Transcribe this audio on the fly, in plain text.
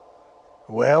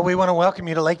Well, we want to welcome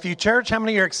you to Lakeview Church. How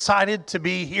many are excited to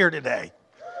be here today?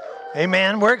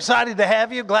 Amen. We're excited to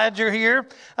have you. Glad you're here.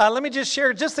 Let me just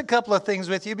share just a couple of things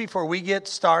with you before we get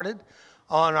started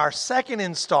on our second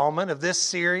installment of this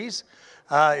series.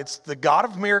 It's the God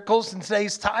of Miracles, and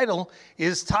today's title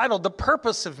is titled The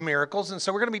Purpose of Miracles. And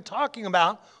so we're going to be talking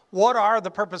about what are the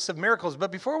purpose of miracles.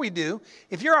 But before we do,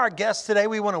 if you're our guest today,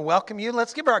 we want to welcome you.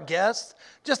 Let's give our guests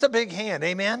just a big hand.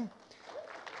 Amen.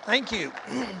 Thank you.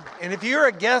 And if you're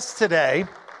a guest today,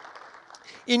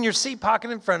 in your seat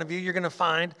pocket in front of you, you're going to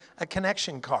find a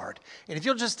connection card. And if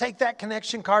you'll just take that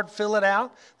connection card, fill it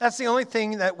out, that's the only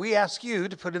thing that we ask you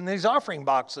to put in these offering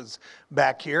boxes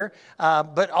back here.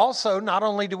 But also, not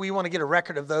only do we want to get a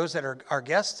record of those that are our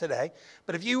guests today,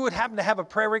 but if you would happen to have a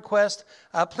prayer request,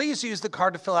 please use the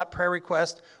card to fill out prayer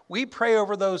request. We pray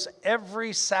over those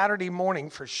every Saturday morning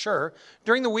for sure.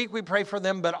 During the week, we pray for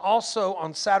them, but also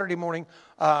on Saturday morning,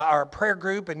 our prayer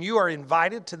group, and you are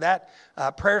invited to that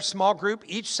prayer small group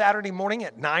each Saturday morning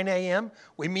at 9 a.m.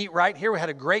 We meet right here. We had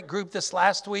a great group this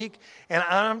last week, and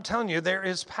I'm telling you, there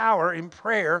is power in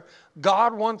prayer.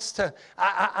 God wants to,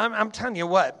 I'm telling you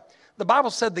what, the Bible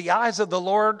said the eyes of the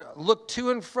Lord look to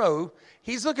and fro.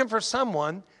 He's looking for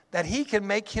someone that he can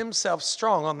make himself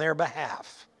strong on their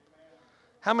behalf.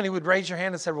 How many would raise your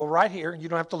hand and say, well, right here, you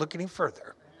don't have to look any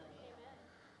further.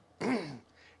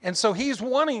 And so he's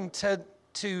wanting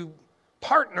to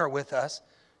partner with us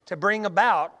to bring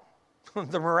about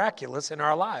the miraculous in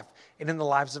our life and in the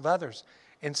lives of others.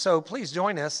 And so please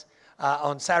join us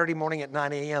on Saturday morning at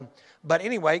 9 a.m. But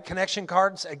anyway, connection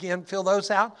cards, again, fill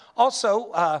those out.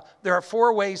 Also, there are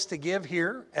 4 ways to give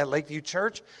here at Lakeview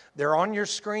Church. They're on your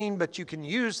screen, but you can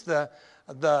use the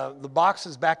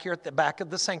boxes back here at the back of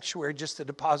the sanctuary just to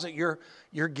deposit your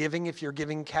giving if you're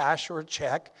giving cash or a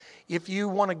check. If you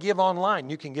want to give online,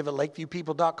 you can give at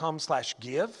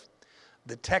lakeviewpeople.com/give.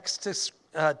 The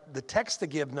text to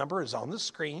give number is on the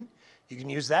screen. You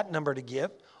can use that number to give.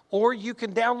 Or you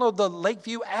can download the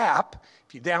Lakeview app.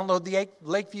 If you download the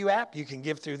Lakeview app, you can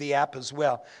give through the app as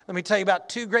well. Let me tell you about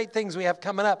 2 great things we have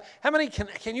coming up. How many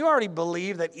can you already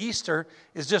believe that Easter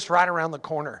is just right around the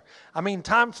corner? I mean,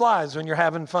 time flies when you're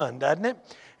having fun, doesn't it?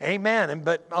 Amen.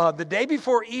 But the day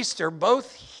before Easter,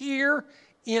 both here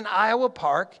in Iowa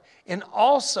Park and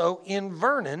also in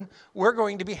Vernon, we're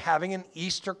going to be having an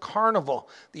Easter Carnival.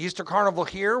 The Easter Carnival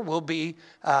here will be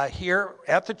here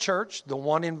at the church. The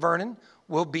one in Vernon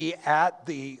will be at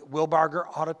the Wilbarger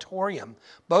Auditorium.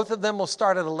 Both of them will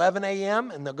start at 11 a.m.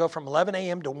 and they'll go from 11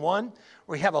 a.m. to 1.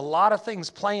 We have a lot of things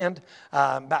planned,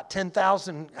 about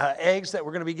 10,000 eggs that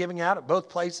we're going to be giving out at both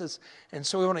places. And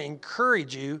so we want to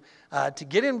encourage you to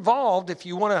get involved if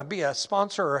you want to be a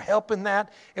sponsor or help in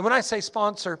that. And when I say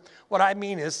sponsor, what I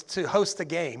mean is to host the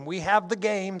game. We have the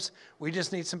games. We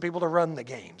just need some people to run the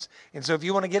games. And so if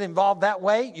you want to get involved that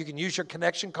way, you can use your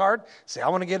connection card. Say, I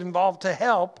want to get involved to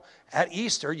help at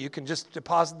Easter. You can just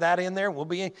deposit that in there and we'll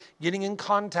be getting in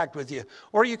contact with you.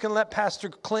 Or you can let Pastor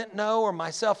Clint know or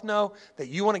myself know that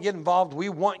you want to get involved. We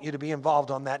want you to be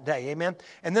involved on that day. Amen.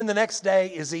 And then the next day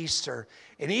is Easter.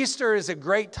 And Easter is a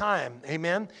great time.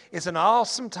 Amen. It's an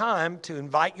awesome time to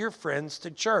invite your friends to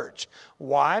church.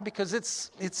 Why? Because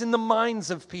it's in the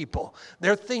minds of people.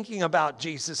 They're thinking about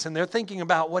Jesus and they're thinking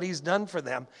about what he's done for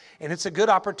them. And it's a good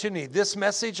opportunity. This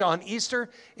message on Easter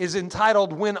is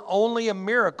entitled, When Only a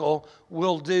Miracle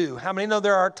Will Do. How many know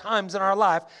there are times in our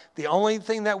life the only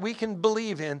thing that we can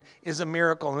believe in is a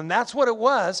miracle? And that's what it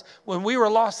was when we were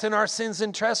lost in our sins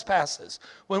and trespasses.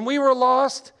 When we were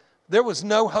lost, there was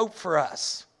no hope for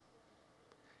us.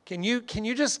 Can you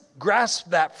just grasp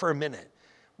that for a minute?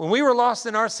 When we were lost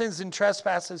in our sins and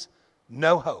trespasses,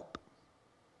 no hope.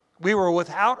 We were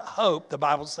without hope, the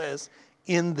Bible says,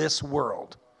 in this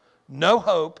world. No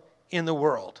hope in the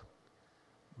world.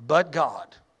 But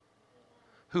God,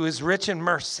 who is rich in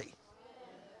mercy.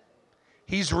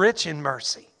 He's rich in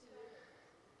mercy.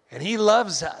 And he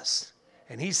loves us.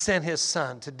 And he sent his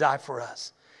son to die for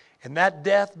us. And that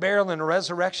death, burial, and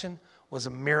resurrection was a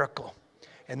miracle.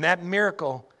 And that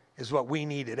miracle is what we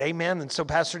needed. Amen. And so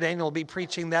Pastor Daniel will be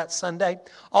preaching that Sunday.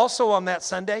 Also on that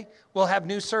Sunday, we'll have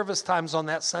new service times on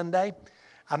that Sunday.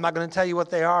 I'm not going to tell you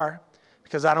what they are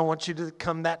because I don't want you to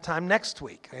come that time next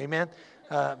week. Amen.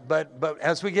 But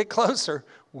as we get closer,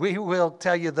 we will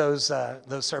tell you those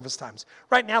service times.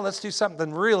 Right now, let's do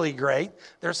something really great.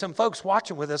 There's some folks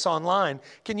watching with us online.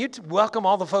 Can you welcome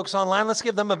all the folks online? Let's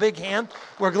give them a big hand.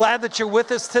 We're glad that you're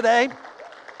with us today.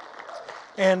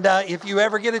 And if you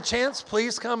ever get a chance,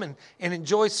 please come and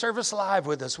enjoy service live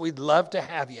with us. We'd love to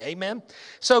have you. Amen.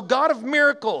 So God of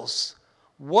miracles,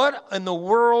 What in the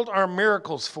world are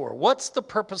miracles for? What's the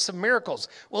purpose of miracles?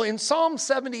 Well, in Psalm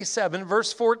 77,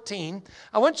 verse 14,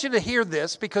 I want you to hear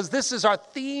this because this is our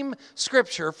theme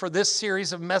scripture for this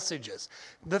series of messages.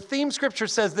 The theme scripture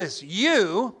says this: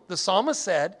 you, the psalmist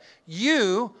said,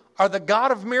 you are the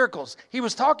God of miracles. He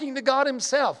was talking to God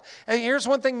himself. And here's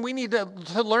one thing we need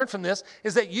to learn from this,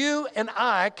 is that you and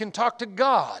I can talk to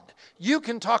God. You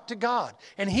can talk to God,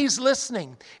 and he's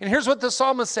listening. And here's what the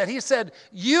psalmist said. He said,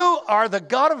 you are the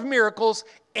God of miracles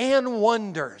and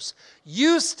wonders.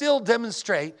 You still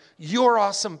demonstrate your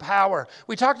awesome power.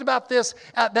 We talked about this,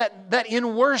 that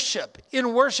in worship,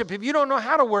 if you don't know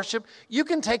how to worship, you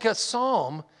can take a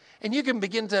psalm and you can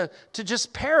begin to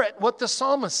just parrot what the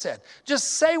psalmist said.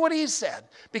 Just say what he said.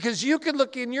 Because you could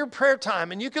look in your prayer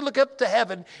time and you could look up to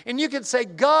heaven and you could say,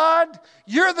 God,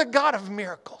 you're the God of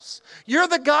miracles. You're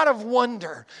the God of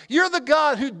wonder. You're the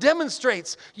God who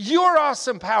demonstrates your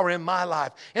awesome power in my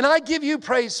life. And I give you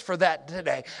praise for that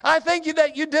today. I thank you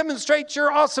that you demonstrate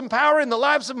your awesome power in the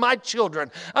lives of my children.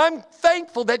 I'm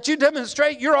thankful that you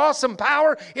demonstrate your awesome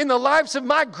power in the lives of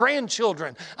my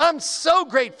grandchildren. I'm so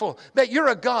grateful that you're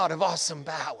a God of awesome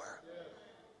power.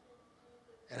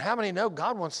 And how many know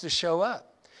God wants to show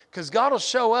up? Because God will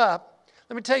show up.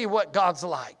 Let me tell you what God's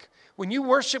like. When you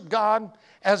worship God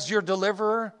as your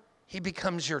deliverer, he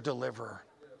becomes your deliverer.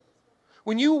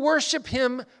 When you worship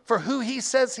him for who he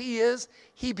says he is,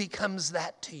 he becomes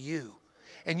that to you.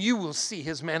 And you will see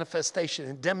his manifestation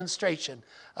and demonstration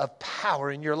of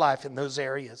power in your life in those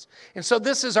areas. And so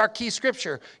this is our key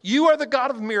scripture. You are the God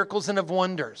of miracles and of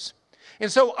wonders.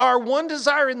 And so our one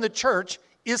desire in the church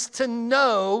is to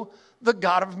know the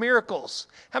God of miracles.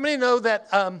 How many know that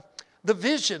the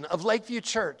vision of Lakeview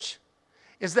Church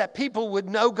is that people would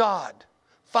know God,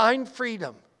 find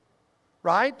freedom,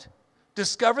 right?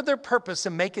 Discover their purpose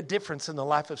and make a difference in the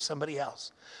life of somebody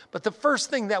else. But the first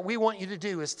thing that we want you to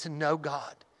do is to know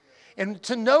God. And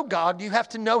to know God, you have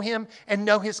to know him and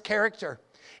know his character.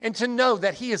 And to know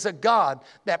that he is a God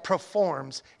that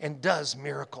performs and does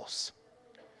miracles.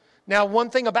 Now, one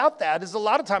thing about that is a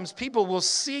lot of times people will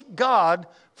seek God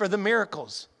for the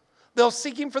miracles. They'll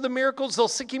seek him for the miracles. They'll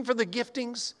seek him for the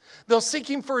giftings. They'll seek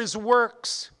him for his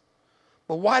works.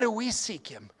 But why do we seek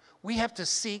him? We have to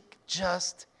seek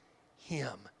just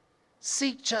him.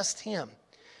 Seek just him.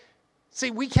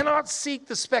 See, we cannot seek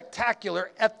the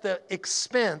spectacular at the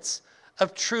expense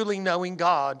of truly knowing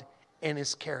God and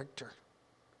his character.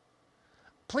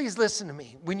 Please listen to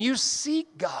me. When you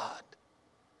seek God,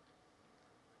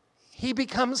 he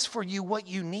becomes for you what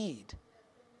you need.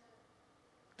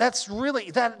 That's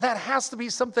really, that has to be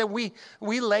something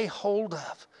we lay hold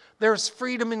of. There's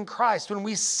freedom in Christ. When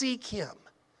we seek him,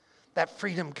 that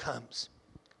freedom comes.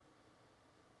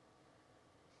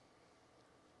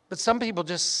 But some people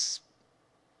just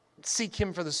seek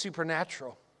him for the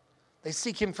supernatural. They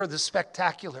seek him for the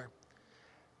spectacular.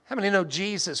 How many know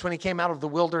Jesus, when he came out of the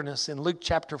wilderness in Luke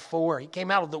chapter 4, he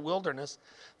came out of the wilderness.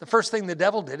 The first thing the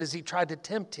devil did is he tried to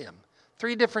tempt him.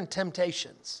 3 different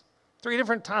temptations. 3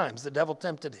 different times the devil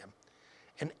tempted him.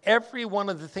 And every one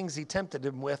of the things he tempted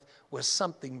him with was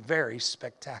something very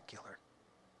spectacular.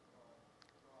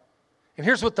 And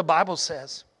here's what the Bible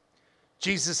says.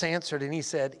 Jesus answered and he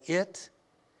said, "It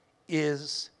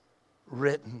is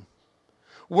written.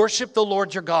 Worship the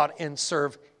Lord your God and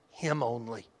serve him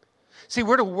only." See,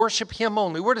 we're to worship him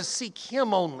only. We're to seek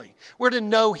him only. We're to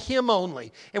know him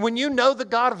only. And when you know the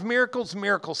God of miracles,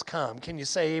 miracles come. Can you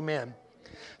say amen?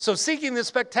 So seeking the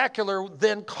spectacular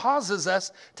then causes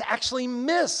us to actually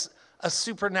miss a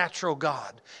supernatural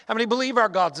God. How many believe our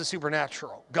God's a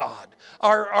supernatural God?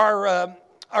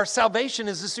 Our salvation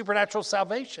is a supernatural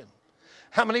salvation.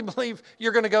 How many believe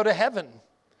you're going to go to heaven?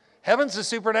 Heaven's a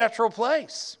supernatural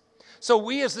place. So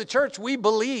we as the church, we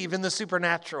believe in the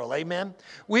supernatural, amen?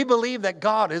 We believe that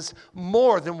God is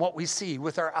more than what we see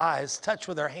with our eyes, touch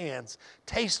with our hands,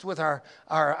 taste with our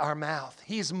mouth.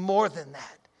 He's more than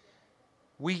that.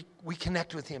 We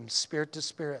connect with him spirit to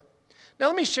spirit. Now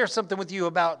let me share something with you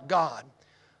about God.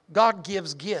 God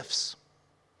gives gifts.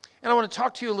 And I want to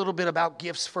talk to you a little bit about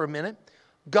gifts for a minute.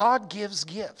 God gives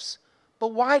gifts. But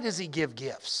why does he give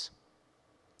gifts?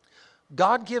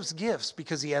 God gives gifts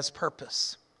because he has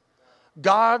purpose.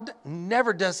 God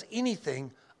never does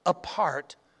anything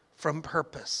apart from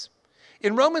purpose.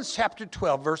 In Romans chapter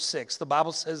 12, verse 6, the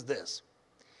Bible says this: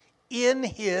 "In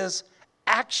his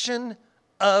action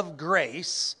of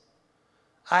grace,"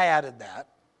 I added that,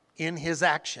 in his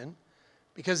action,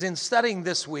 because in studying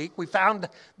this week, we found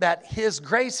that his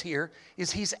grace here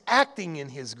is he's acting in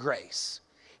his grace.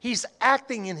 He's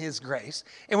acting in his grace.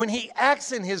 And when he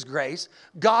acts in his grace,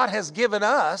 God has given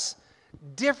us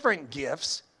different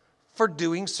gifts for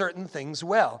doing certain things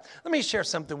well. Let me share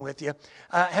something with you.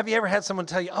 Have you ever had someone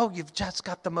tell you, oh, you've just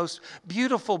got the most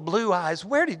beautiful blue eyes.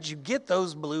 Where did you get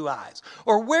those blue eyes?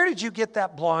 Or where did you get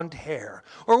that blonde hair?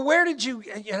 Or where did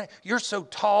you're so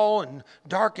tall and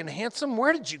dark and handsome.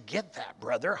 Where did you get that,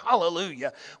 brother?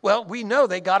 Hallelujah. Well, we know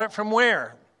they got it from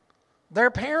where?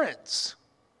 Their parents,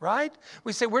 right?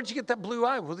 We say, where'd you get that blue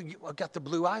eye? Well, I got the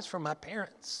blue eyes from my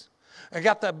parents. I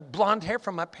got the blonde hair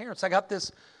from my parents. I got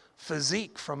this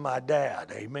physique from my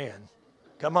dad. Amen.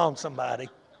 Come on, somebody.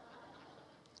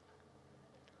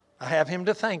 I have him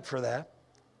to thank for that.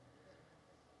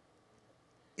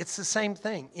 It's the same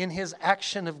thing. In his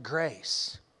action of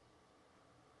grace,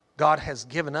 God has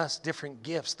given us different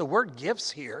gifts. The word gifts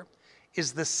here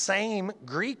is the same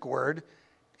Greek word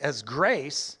as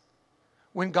grace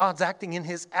when God's acting in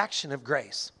his action of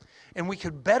grace. And we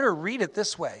could better read it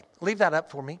this way. Leave that up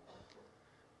for me.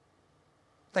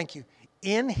 Thank you.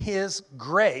 In his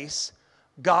grace,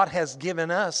 God has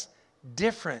given us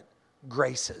different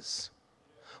graces.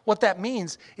 What that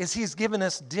means is he's given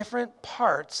us different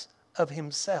parts of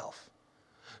himself.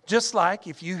 Just like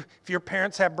if your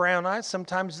parents have brown eyes,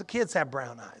 sometimes the kids have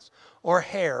brown eyes, or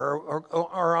hair,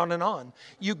 or on and on.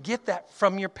 You get that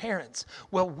from your parents.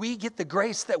 Well, we get the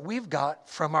grace that we've got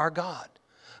from our God.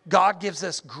 God gives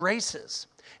us graces.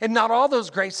 And not all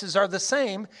those graces are the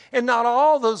same, and not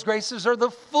all those graces are the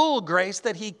full grace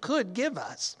that he could give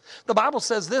us. The Bible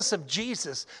says this of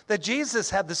Jesus, that Jesus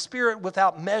had the Spirit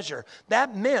without measure.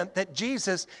 That meant that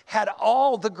Jesus had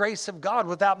all the grace of God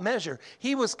without measure.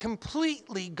 He was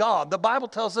completely God. The Bible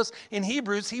tells us in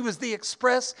Hebrews, he was the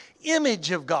express image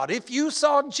of God. If you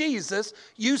saw Jesus,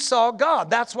 you saw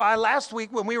God. That's why last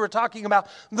week when we were talking about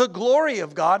the glory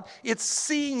of God, it's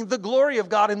seeing the glory of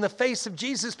God in the face of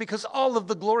Jesus, because all of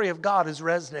the glory of God is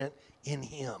resident in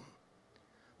him.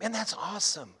 Man, that's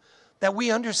awesome that we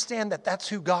understand that that's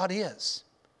who God is.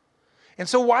 And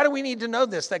so why do we need to know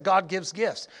this, that God gives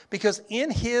gifts? Because in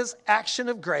his action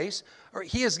of grace,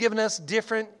 he has given us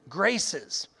different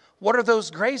graces. What are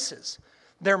those graces?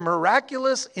 They're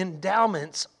miraculous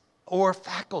endowments or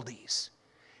faculties.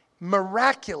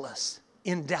 Miraculous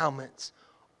endowments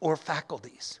or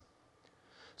faculties.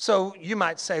 So you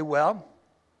might say, well,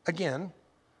 again,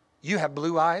 you have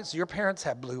blue eyes, your parents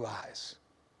have blue eyes.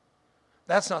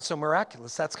 That's not so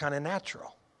miraculous, that's kind of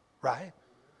natural, right?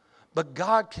 But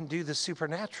God can do the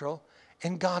supernatural,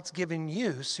 and God's given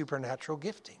you supernatural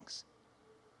giftings.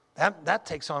 That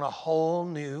takes on a whole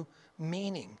new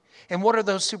meaning. And what are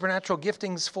those supernatural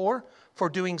giftings for? For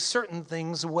doing certain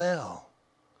things well.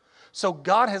 So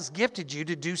God has gifted you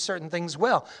to do certain things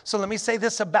well. So let me say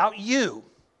this about you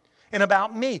and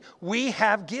about me. We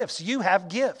have gifts. You have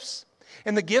gifts.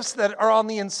 And the gifts that are on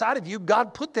the inside of you,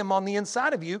 God put them on the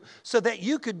inside of you so that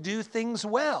you could do things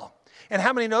well. And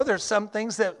how many know there's some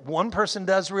things that one person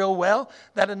does real well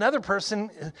that another person,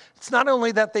 it's not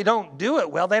only that they don't do it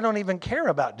well, they don't even care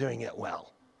about doing it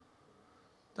well.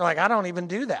 They're like, I don't even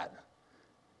do that.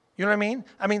 You know what I mean?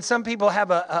 I mean, some people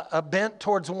have a bent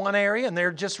towards one area and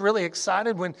they're just really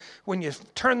excited when you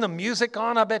turn the music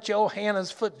on. I bet you old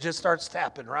Hannah's foot just starts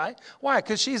tapping, right? Why?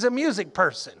 Because she's a music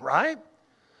person, right?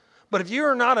 But if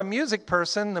you're not a music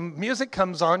person, the music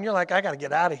comes on, you're like, I got to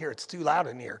get out of here. It's too loud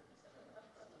in here.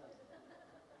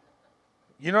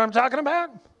 You know what I'm talking about?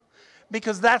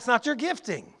 Because that's not your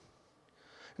gifting.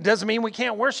 It doesn't mean we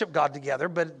can't worship God together,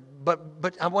 but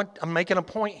I'm making a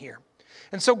point here.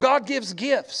 And so God gives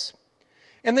gifts.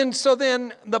 And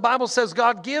then the Bible says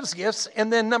God gives gifts.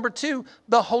 And then number 2,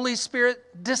 the Holy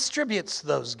Spirit distributes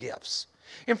those gifts.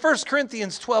 In 1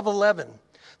 Corinthians 12:11,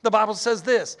 the Bible says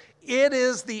this, it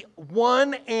is the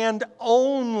one and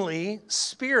only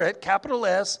Spirit, capital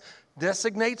S,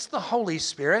 designates the Holy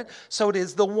Spirit. So it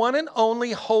is the one and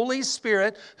only Holy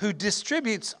Spirit who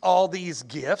distributes all these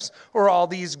gifts or all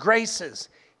these graces.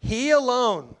 He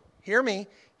alone, hear me,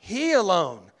 he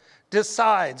alone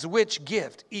decides which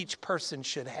gift each person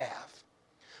should have.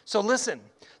 So listen,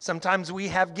 sometimes we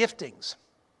have giftings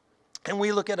and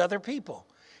we look at other people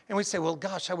and we say, well,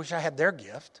 gosh, I wish I had their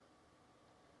gift.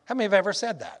 How many have ever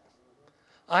said that?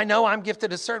 I know I'm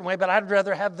gifted a certain way, but I'd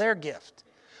rather have their gift.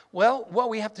 Well, what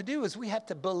we have to do is we have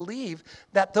to believe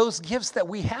that those gifts that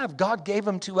we have, God gave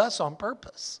them to us on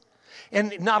purpose.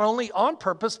 And not only on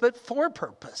purpose, but for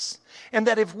purpose. And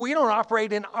that if we don't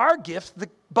operate in our gift, the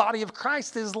body of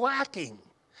Christ is lacking.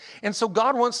 And so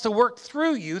God wants to work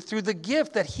through you, through the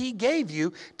gift that he gave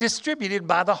you, distributed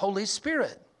by the Holy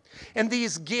Spirit. And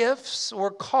these gifts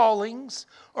or callings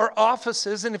or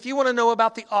offices, and if you want to know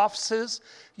about the offices,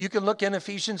 you can look in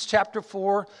Ephesians chapter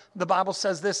 4. The Bible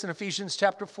says this in Ephesians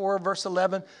chapter 4, verse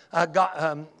 11.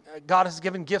 God has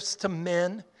given gifts to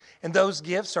men, And those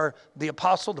gifts are the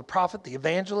apostle, the prophet, the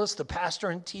evangelist, the pastor,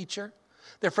 and teacher.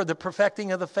 They're for the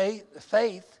perfecting of the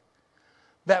faith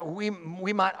that we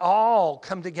might all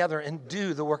come together and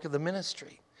do the work of the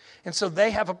ministry. And so they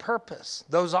have a purpose,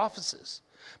 those offices.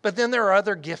 But then there are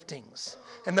other giftings.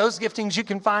 And those giftings you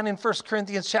can find in 1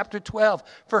 Corinthians chapter 12,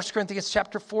 1 Corinthians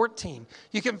chapter 14.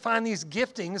 You can find these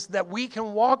giftings that we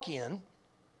can walk in.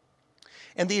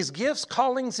 And these gifts,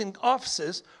 callings, and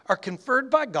offices are conferred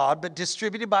by God, but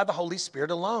distributed by the Holy Spirit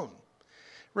alone.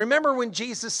 Remember when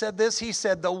Jesus said this? He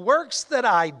said, the works that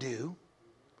I do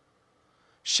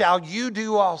shall you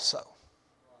do also.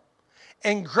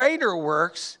 And greater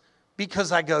works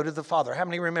because I go to the Father. How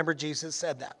many remember Jesus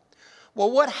said that?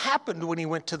 Well, what happened when he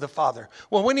went to the Father?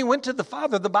 Well, when he went to the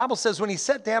Father, the Bible says when he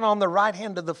sat down on the right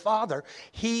hand of the Father,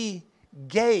 he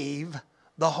gave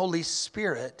the Holy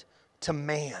Spirit to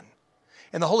man.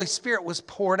 And the Holy Spirit was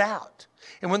poured out.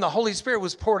 And when the Holy Spirit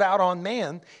was poured out on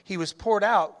man, he was poured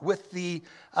out with the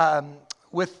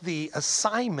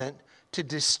assignment to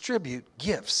distribute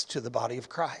gifts to the body of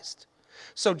Christ.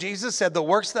 So Jesus said, the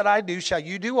works that I do shall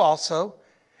you do also,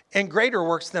 and greater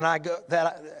works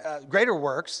greater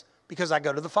works because I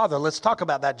go to the Father. Let's talk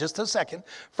about that just a second.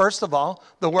 First of all,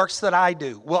 the works that I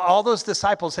do. Well, all those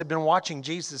disciples had been watching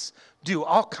Jesus do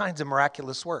all kinds of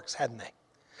miraculous works, hadn't they?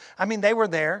 I mean, they were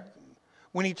there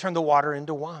when he turned the water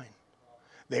into wine.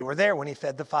 They were there when he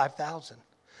fed the 5,000.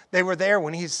 They were there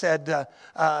when he said to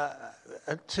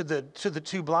the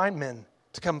two blind men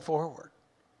to come forward.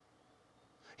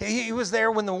 He was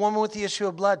there when the woman with the issue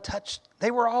of blood touched.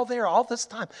 They were all there all this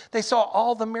time. They saw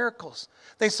all the miracles.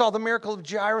 They saw the miracle of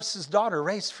Jairus' daughter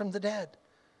raised from the dead.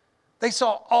 They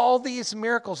saw all these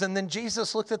miracles. And then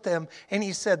Jesus looked at them and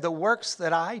he said, the works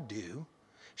that I do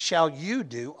shall you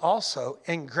do also,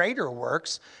 and greater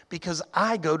works because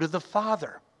I go to the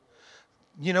Father.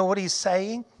 You know what he's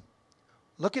saying?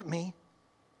 Look at me.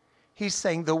 He's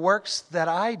saying the works that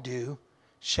I do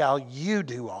shall you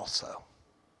do also.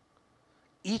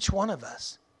 Each one of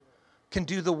us can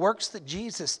do the works that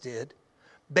Jesus did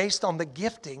based on the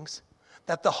giftings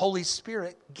that the Holy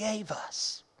Spirit gave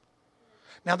us.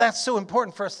 Now that's so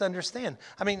important for us to understand.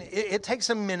 I mean, it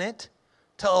takes a minute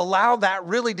to allow that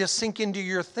really to sink into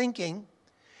your thinking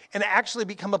and actually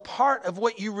become a part of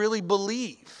what you really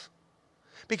believe.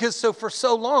 Because for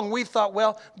so long we've thought,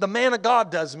 well, the man of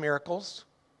God does miracles,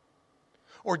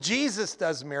 or Jesus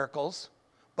does miracles,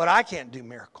 but I can't do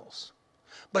miracles.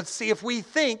 But see, if we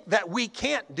think that we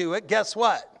can't do it, guess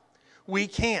what? We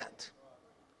can't.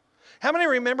 How many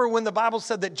remember when the Bible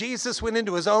said that Jesus went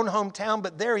into his own hometown,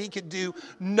 but there he could do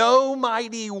no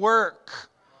mighty work?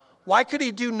 Why could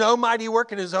he do no mighty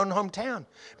work in his own hometown?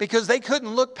 Because they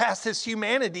couldn't look past his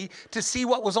humanity to see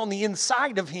what was on the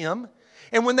inside of him.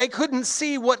 And when they couldn't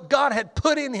see what God had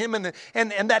put in him and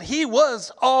that he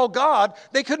was all God,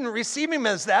 they couldn't receive him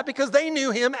as that because they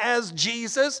knew him as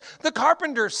Jesus, the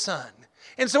carpenter's son.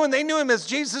 And so when they knew him as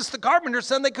Jesus, the carpenter's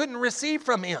son, they couldn't receive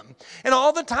from him. And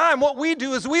all the time, what we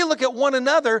do is we look at one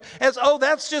another as, oh,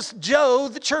 that's just Joe,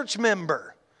 the church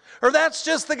member. Or that's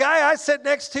just the guy I sit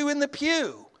next to in the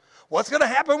pew. What's going to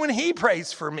happen when he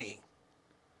prays for me?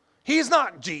 He's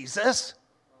not Jesus.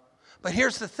 But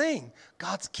here's the thing.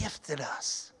 God's gifted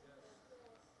us.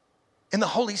 And the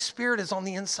Holy Spirit is on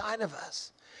the inside of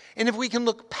us. And if we can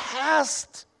look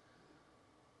past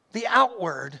the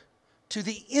outward to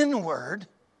the inward,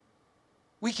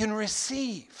 we can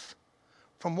receive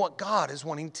from what God is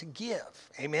wanting to give.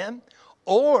 Amen?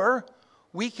 Or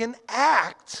we can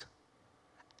act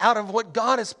out of what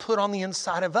God has put on the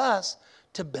inside of us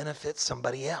to benefit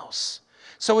somebody else.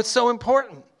 So it's so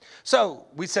important. So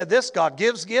we said this, God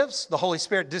gives gifts, the Holy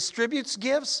Spirit distributes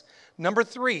gifts. Number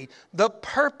 3, the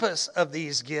purpose of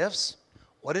these gifts.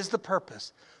 What is the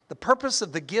purpose? The purpose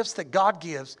of the gifts that God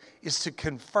gives is to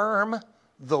confirm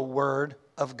the Word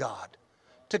of God.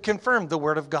 To confirm the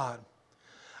Word of God.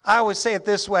 I always say it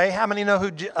this way. How many know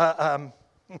who,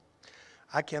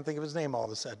 I can't think of his name all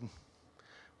of a sudden.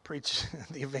 Preach,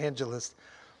 the evangelist.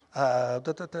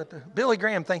 Billy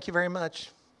Graham, thank you very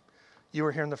much. You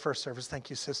were here in the first service. Thank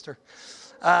you, sister.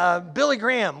 Billy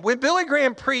Graham. When Billy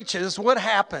Graham preaches, what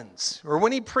happens? Or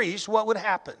when he preached, what would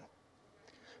happen?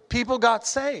 People got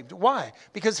saved. Why?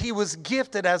 Because he was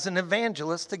gifted as an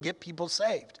evangelist to get people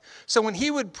saved. So when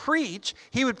he would preach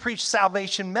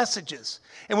salvation messages.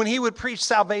 And when he would preach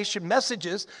salvation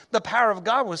messages, the power of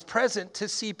God was present to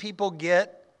see people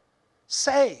get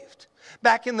saved.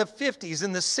 Back in the 50s,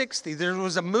 in the 60s, there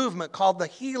was a movement called the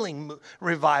healing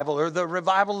revival, or the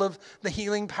revival of the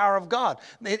healing power of God.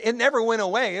 It never went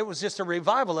away. It was just a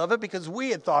revival of it because we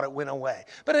had thought it went away.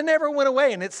 But it never went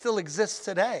away, and it still exists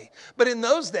today. But in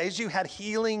those days, you had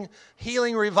healing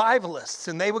revivalists,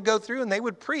 and they would go through and they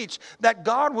would preach that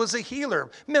God was a healer.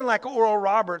 Men like Oral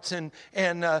Roberts and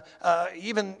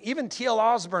even T.L.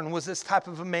 Osborne was this type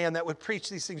of a man that would preach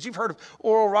these things. You've heard of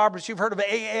Oral Roberts, you've heard of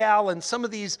A.A. Allen, some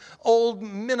of these old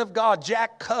men of God,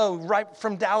 Jack Coe, right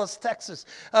from Dallas, Texas.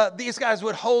 These guys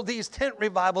would hold these tent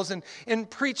revivals and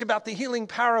preach about the healing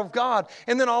power of God.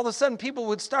 And then all of a sudden people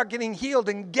would start getting healed.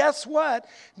 And guess what?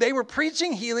 They were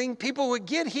preaching healing. People would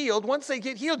get healed. Once they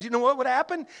get healed, you know what would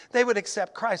happen? They would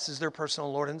accept Christ as their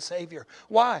personal Lord and Savior.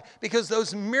 Why? Because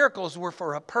those miracles were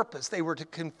for a purpose. They were to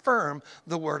confirm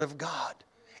the Word of God.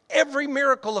 Every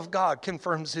miracle of God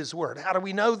confirms His Word. How do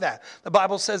we know that? The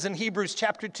Bible says in Hebrews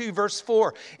chapter 2, verse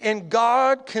 4, and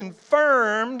God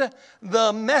confirmed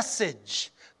the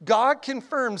message. God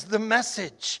confirms the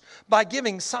message by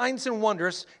giving signs and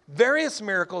wonders, various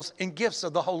miracles, and gifts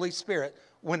of the Holy Spirit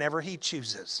whenever He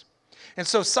chooses. And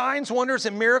so signs, wonders,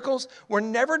 and miracles were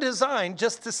never designed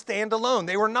just to stand alone.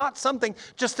 They were not something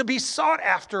just to be sought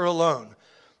after alone.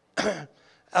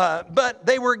 But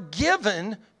they were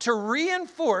given to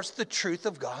reinforce the truth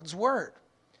of God's Word.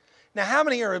 Now, how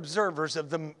many are observers of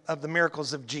the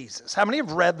miracles of Jesus? How many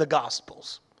have read the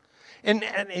Gospels? And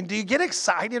do you get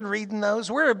excited reading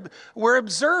those? We're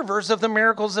observers of the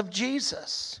miracles of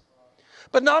Jesus.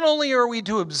 But not only are we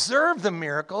to observe the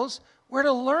miracles, we're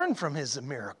to learn from His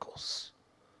miracles.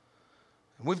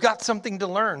 We've got something to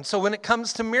learn. So when it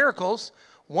comes to miracles,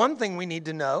 one thing we need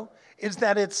to know is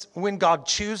that it's when God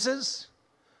chooses,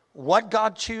 what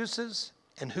God chooses,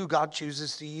 and who God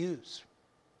chooses to use.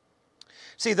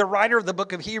 See, the writer of the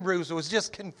book of Hebrews was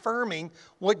just confirming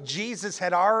what Jesus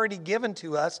had already given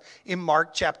to us in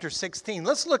Mark chapter 16.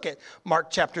 Let's look at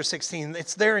Mark chapter 16.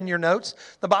 It's there in your notes.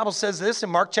 The Bible says this in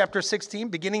Mark chapter 16,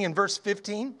 beginning in verse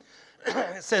 15.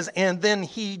 It says, and then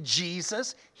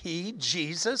Jesus,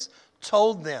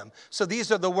 told them. So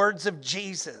these are the words of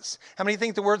Jesus. How many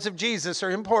think the words of Jesus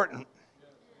are important?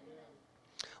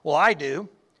 Well, I do.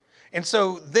 And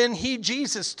so then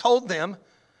Jesus told them,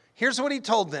 here's what He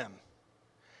told them.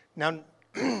 Now,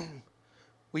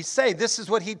 we say this is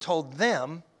what He told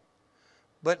them,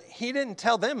 but He didn't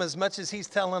tell them as much as He's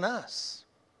telling us.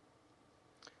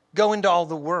 Go into all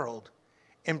the world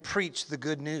and preach the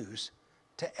good news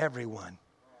to everyone.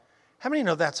 How many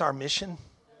know that's our mission?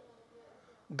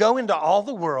 Go into all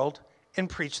the world and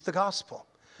preach the gospel.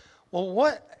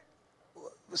 Well,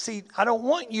 see, I don't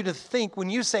want you to think, when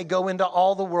you say go into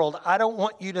all the world, I don't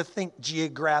want you to think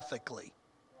geographically.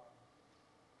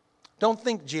 Don't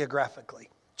think geographically.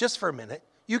 Just for a minute.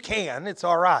 You can, it's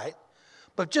all right.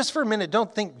 But just for a minute,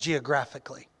 don't think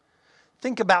geographically.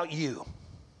 Think about you.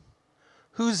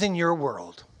 Who's in your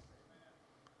world?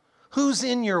 Who's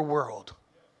in your world?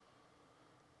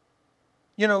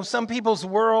 You know, some people's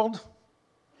world,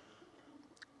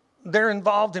 they're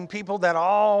involved in people that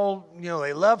all,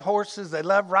 they love horses, they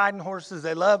love riding horses,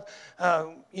 they love,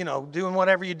 doing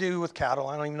whatever you do with cattle.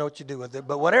 I don't even know what you do with it,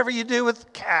 but whatever you do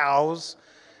with cows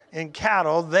and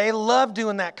cattle, they love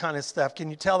doing that kind of stuff. Can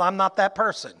you tell I'm not that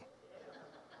person?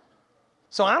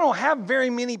 So I don't have very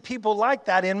many people like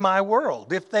that in my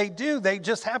world. If they do, they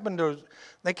just happen to,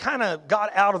 they kind of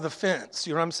got out of the fence,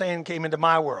 you know what I'm saying, came into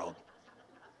my world.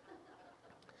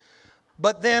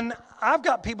 But then I've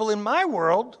got people in my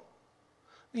world,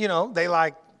 they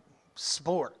like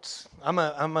sports. I'm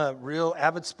a real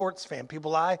avid sports fan.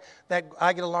 People that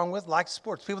I get along with like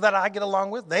sports. People that I get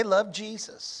along with, they love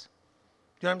Jesus.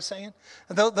 You know what I'm saying?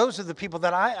 Those are the people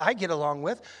that I get along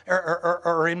with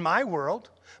or in my world.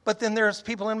 But then there's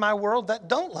people in my world that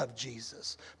don't love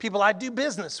Jesus. People I do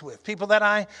business with. People that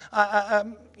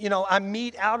I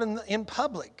meet out in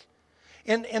public.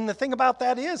 And the thing about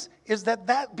that is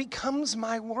that becomes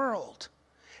my world.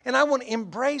 And I want to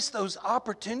embrace those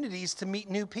opportunities to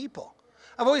meet new people.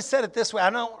 I've always said it this way.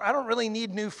 I don't really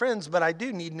need new friends, but I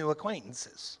do need new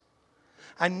acquaintances.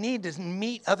 I need to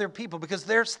meet other people because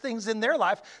there's things in their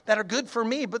life that are good for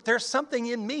me, but there's something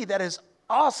in me that is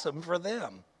awesome for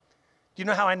them. Do you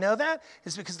know how I know that?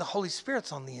 It's because the Holy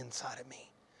Spirit's on the inside of me.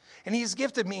 And He's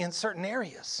gifted me in certain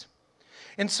areas.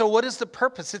 And so what is the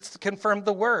purpose? It's to confirm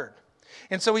the Word.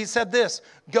 And so He said this,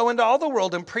 go into all the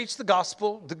world and preach the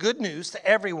gospel, the good news to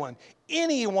everyone.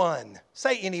 Anyone,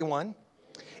 say anyone.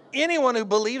 Anyone who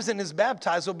believes and is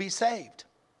baptized will be saved.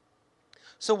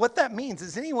 So what that means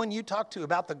is anyone you talk to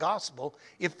about the gospel,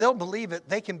 if they'll believe it,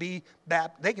 they can be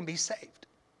saved.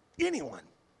 Anyone.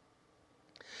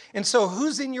 And so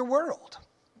who's in your world?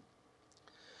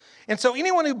 And so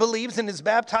anyone who believes and is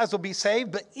baptized will be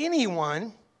saved, but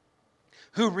anyone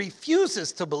who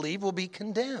refuses to believe will be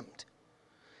condemned.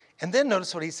 And then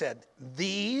notice what he said.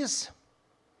 These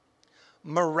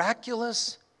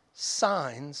miraculous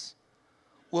signs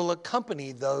will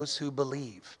accompany those who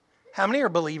believe. How many are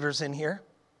believers in here?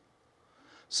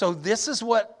 So this is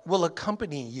what will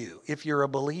accompany you if you're a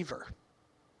believer.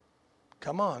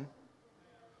 Come on.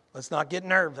 Let's not get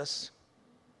nervous.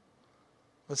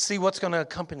 Let's see what's going to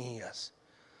accompany us.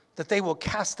 That they will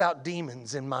cast out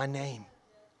demons in my name.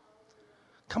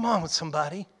 Come on with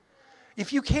somebody.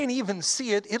 If you can't even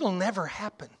see it, it'll never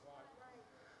happen.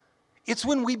 It's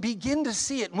when we begin to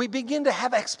see it and we begin to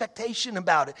have expectation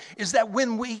about it, is that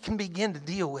when we can begin to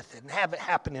deal with it and have it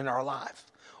happen in our life.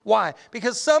 Why?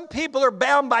 Because some people are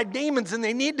bound by demons and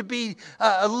they need to be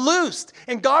loosed.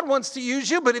 And God wants to use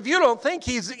you, but if you don't think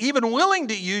He's even willing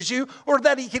to use you or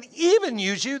that He can even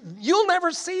use you, you'll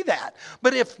never see that.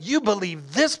 But if you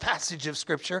believe this passage of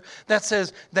Scripture that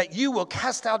says that you will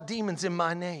cast out demons in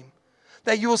my name,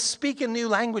 that you will speak in new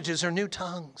languages or new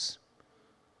tongues,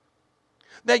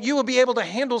 that you will be able to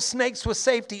handle snakes with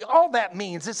safety. All that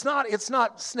means, it's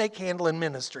not snake handling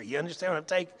ministry. You understand what I'm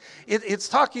taking? It's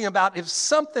talking about if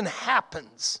something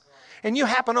happens and you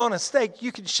happen on a snake,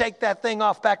 you can shake that thing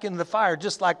off back into the fire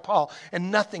just like Paul,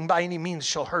 and nothing by any means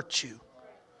shall hurt you.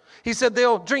 He said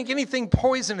they'll drink anything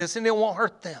poisonous and it won't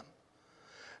hurt them.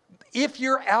 If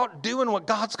you're out doing what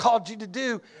God's called you to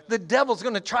do, the devil's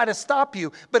going to try to stop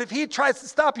you. But if he tries to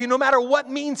stop you, no matter what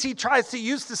means he tries to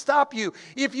use to stop you,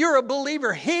 if you're a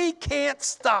believer, he can't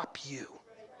stop you.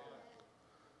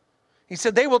 He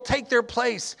said they will take their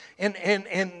place and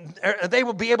they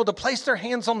will be able to place their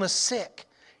hands on the sick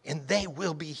and they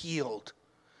will be healed.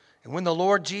 And when the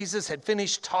Lord Jesus had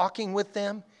finished talking with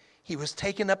them, he was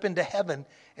taken up into heaven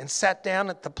and sat down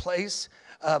at the place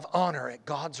of honor at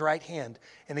God's right hand.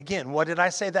 And again, what did I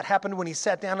say that happened when he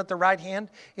sat down at the right hand?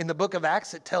 In the book of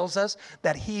Acts, it tells us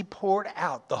that he poured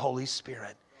out the Holy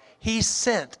Spirit. He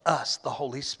sent us the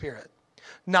Holy Spirit,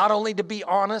 not only to be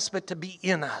on us, but to be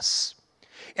in us.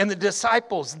 And the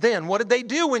disciples then, what did they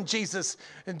do when Jesus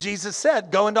said,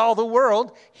 go into all the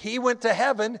world? He went to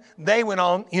heaven. They went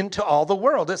on into all the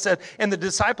world. It said, and the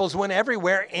disciples went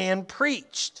everywhere and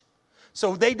preached.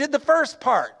 So they did the first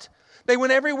part. They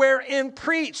went everywhere and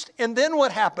preached. And then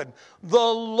what happened? The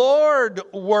Lord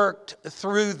worked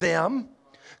through them,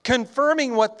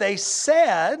 confirming what they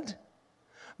said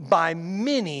by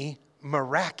many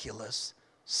miraculous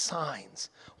signs.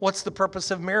 What's the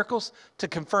purpose of miracles? To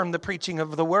confirm the preaching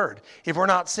of the word. If we're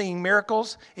not seeing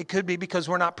miracles, it could be because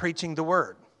we're not preaching the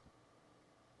word.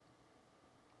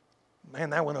 Man,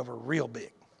 that went over real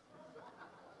big.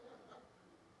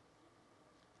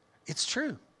 It's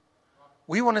true.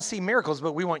 We want to see miracles,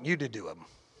 but we want you to do them.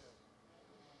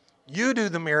 You do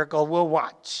the miracle, we'll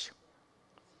watch.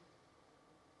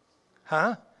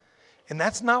 Huh? And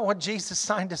that's not what Jesus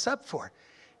signed us up for.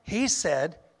 He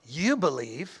said, you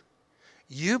believe,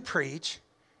 you preach,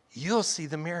 you'll see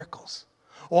the miracles.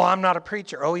 Well, I'm not a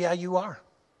preacher. Oh, yeah, you are.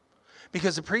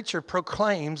 Because a preacher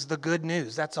proclaims the good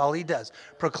news. That's all he does.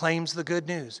 Proclaims the good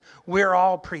news. We're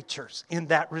all preachers in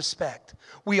that respect.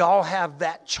 We all have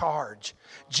that charge.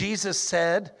 Jesus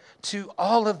said to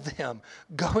all of them,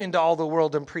 go into all the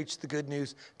world and preach the good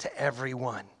news to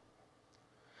everyone.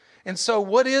 And so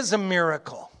what is a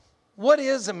miracle? What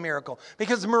is a miracle?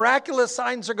 Because miraculous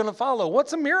signs are going to follow.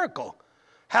 What's a miracle?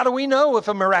 How do we know if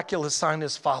a miraculous sign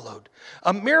is followed?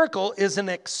 A miracle is an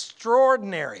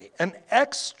extraordinary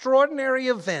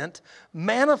event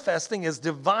manifesting as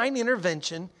divine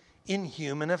intervention in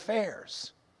human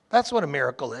affairs. That's what a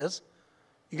miracle is.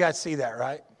 You guys see that,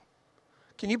 right?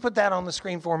 Can you put that on the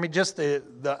screen for me? Just a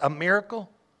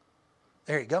miracle?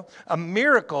 There you go. A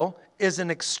miracle is an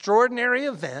extraordinary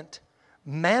event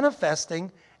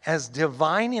manifesting as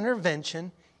divine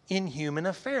intervention in human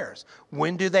affairs.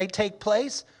 When do they take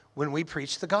place? When we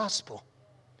preach the gospel.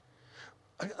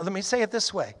 Let me say it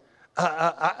this way.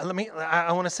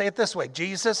 I want to say it this way.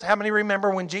 Jesus, how many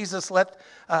remember when Jesus let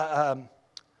the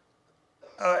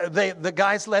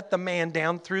guys let the man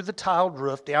down through the tiled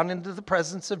roof, down into the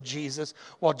presence of Jesus,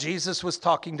 while Jesus was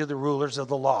talking to the rulers of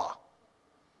the law?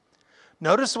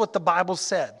 Notice what the Bible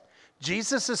said.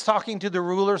 Jesus is talking to the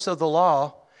rulers of the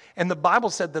law, and the Bible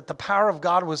said that the power of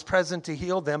God was present to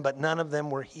heal them, but none of them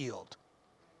were healed.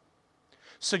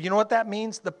 So you know what that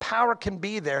means? The power can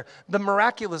be there. The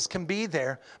miraculous can be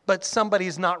there, but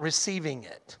somebody's not receiving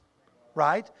it,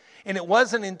 right? And it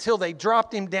wasn't until they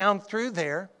dropped him down through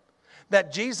there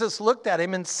that Jesus looked at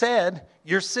him and said,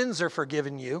 your sins are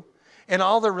forgiven you. And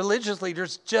all the religious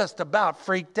leaders just about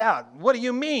freaked out. What do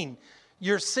you mean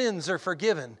your sins are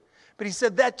forgiven? But he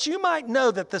said, that you might know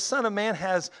that the Son of Man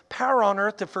has power on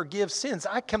earth to forgive sins,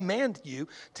 I command you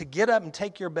to get up and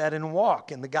take your bed and walk.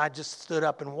 And the guy just stood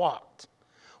up and walked.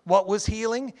 What was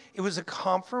healing? It was a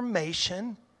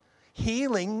confirmation.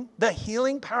 Healing, the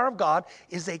healing power of God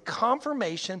is a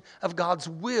confirmation of God's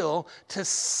will to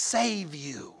save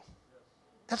you.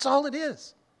 That's all it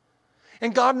is.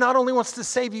 And God not only wants to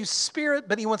save you spirit,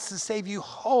 but he wants to save you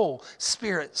whole,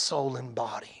 spirit, soul, and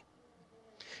body.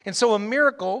 And so a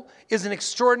miracle is an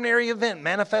extraordinary event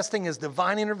manifesting as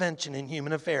divine intervention in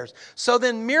human affairs. So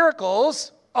then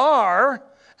miracles are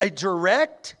a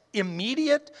direct,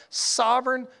 immediate,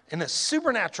 sovereign, and a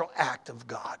supernatural act of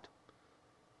God.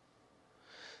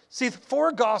 See, the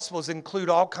four Gospels include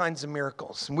all kinds of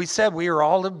miracles. And we said we are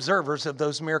all observers of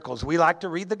those miracles. We like to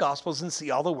read the Gospels and see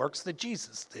all the works that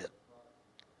Jesus did.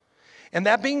 And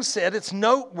that being said, it's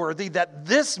noteworthy that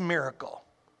this miracle,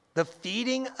 the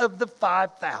feeding of the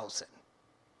 5,000,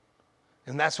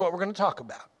 and that's what we're going to talk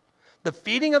about. The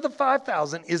feeding of the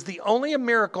 5,000 is the only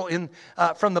miracle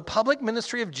from the public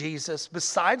ministry of Jesus,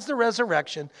 besides the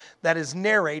resurrection, that is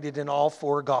narrated in all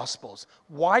four Gospels.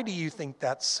 Why do you think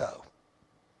that's so?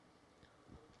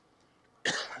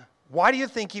 Why do you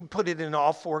think he put it in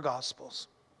all four Gospels?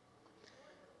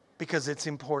 Because it's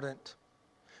important.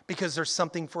 Because there's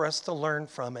something for us to learn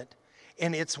from it.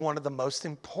 And it's one of the most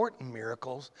important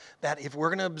miracles that if we're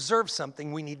going to observe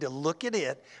something, we need to look at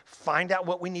it, find out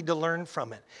what we need to learn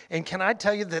from it. And can I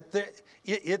tell you that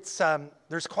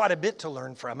there's quite a bit to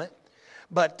learn from it.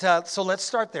 But so let's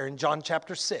start there in John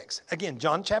chapter 6. Again,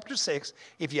 John chapter 6,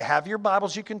 if you have your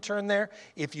Bibles, you can turn there.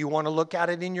 If you want to look at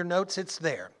it in your notes, it's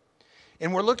there.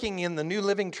 And we're looking in the New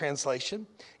Living Translation.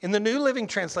 In the New Living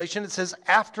Translation, it says,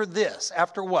 after this.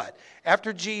 After what?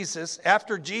 After Jesus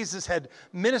had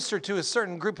ministered to a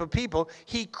certain group of people,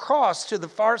 he crossed to the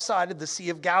far side of the Sea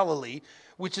of Galilee,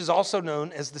 which is also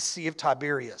known as the Sea of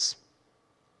Tiberias.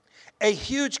 A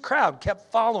huge crowd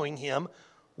kept following him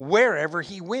wherever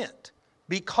he went,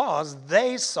 because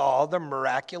they saw the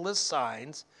miraculous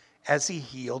signs as he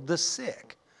healed the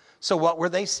sick. So what were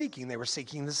they seeking? They were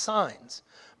seeking the signs.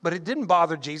 But it didn't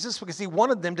bother Jesus because he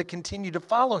wanted them to continue to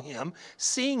follow him,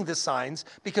 seeing the signs,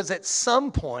 because at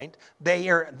some point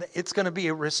it's going to be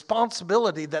a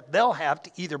responsibility that they'll have to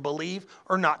either believe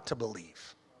or not to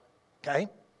believe. Okay?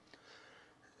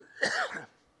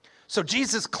 So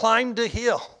Jesus climbed a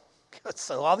hill.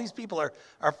 So all these people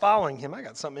are following him. I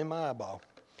got something in my eyeball.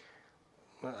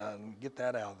 Get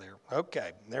that out of there.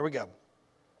 Okay, there we go.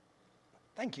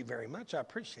 Thank you very much. I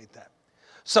appreciate that.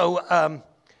 So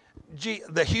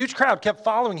the huge crowd kept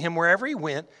following him wherever he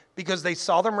went because they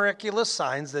saw the miraculous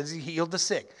signs as he healed the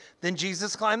sick. Then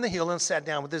Jesus climbed the hill and sat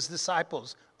down with his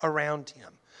disciples around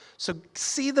him. So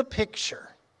see the picture.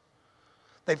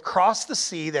 They've crossed the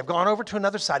sea. They've gone over to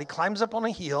another side. He climbs up on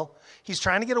a hill. He's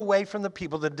trying to get away from the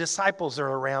people. The disciples are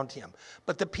around him.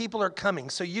 But the people are coming.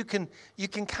 So you can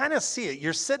kind of see it.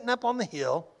 You're sitting up on the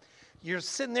hill. You're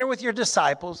sitting there with your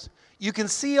disciples. You can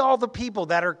see all the people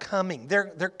that are coming. They're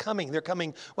coming. They're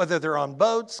coming, whether they're on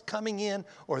boats coming in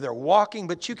or they're walking,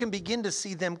 but you can begin to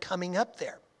see them coming up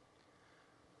there.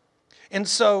 And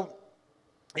so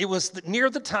it was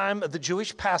near the time of the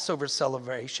Jewish Passover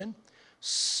celebration.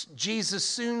 Jesus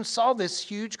soon saw this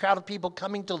huge crowd of people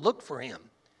coming to look for him.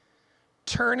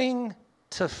 Turning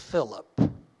to Philip.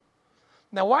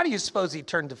 Now, why do you suppose he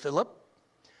turned to Philip?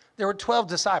 There were 12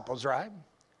 disciples, right?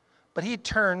 But he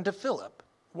turned to Philip.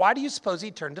 Why do you suppose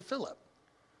he turned to Philip?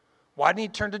 Why didn't he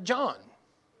turn to John?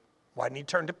 Why didn't he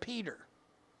turn to Peter?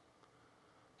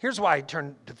 Here's why he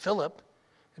turned to Philip.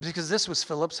 Because this was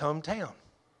Philip's hometown.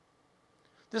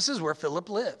 This is where Philip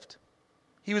lived.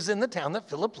 He was in the town that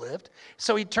Philip lived.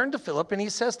 So he turned to Philip and he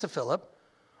says to Philip,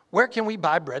 where can we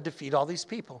buy bread to feed all these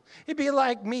people? It'd be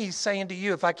like me saying to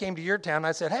you, if I came to your town,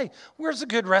 I said, hey, where's a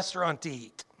good restaurant to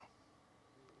eat?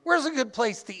 Where's a good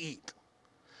place to eat?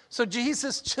 So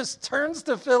Jesus just turns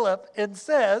to Philip and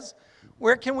says,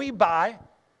 where can we buy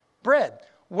bread?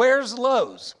 Where's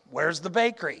Lowe's? Where's the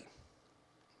bakery?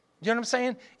 You know what I'm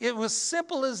saying? It was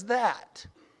simple as that.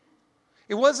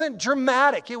 It wasn't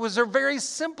dramatic. It was a very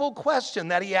simple question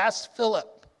that he asked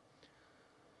Philip.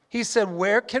 He said,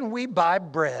 where can we buy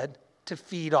bread to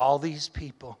feed all these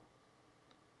people?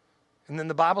 And then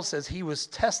the Bible says he was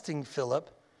testing Philip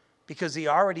because he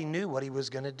already knew what he was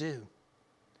going to do.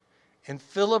 And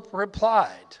Philip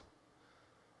replied,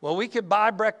 well, we could buy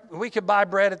bread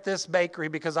at this bakery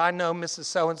because I know Mrs.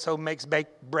 So-and-so makes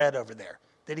baked bread over there.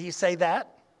 Did he say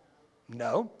that?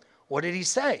 No. What did he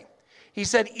say? He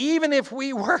said, even if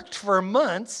we worked for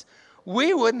months,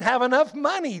 we wouldn't have enough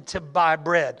money to buy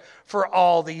bread for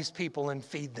all these people and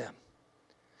feed them.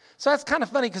 So that's kind of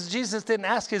funny because Jesus didn't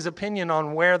ask his opinion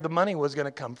on where the money was going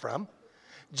to come from.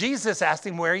 Jesus asked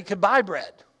him where he could buy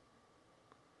bread.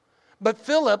 But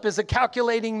Philip is a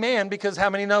calculating man, because how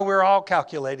many know we're all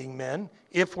calculating men?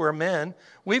 If we're men,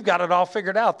 we've got it all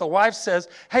figured out. The wife says,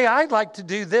 hey, I'd like to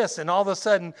do this. And all of a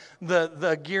sudden,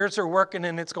 the gears are working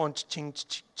and it's going ching,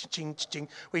 ching, ching, ching.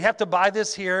 We have to buy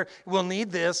this here. We'll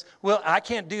need this. Well, I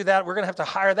can't do that. We're going to have to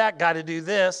hire that guy to do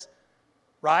this.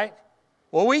 Right?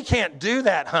 Well, we can't do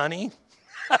that, honey.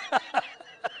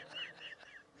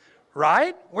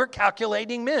 Right? We're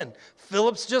calculating men.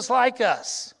 Philip's just like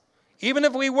us. Even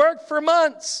if we worked for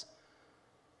months,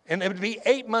 and it would be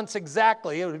 8 months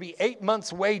exactly, it would be 8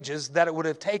 months' wages that it would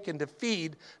have taken to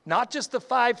feed not just the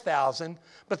 5,000,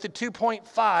 but the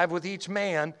 2.5 with each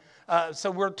man. So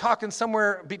we're talking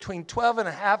somewhere between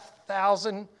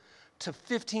 12,500 to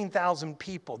 15,000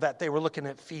 people that they were looking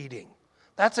at feeding.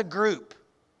 That's a group.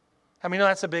 How many know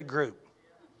that's a big group?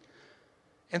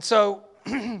 And so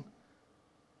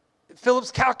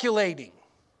Philip's calculating.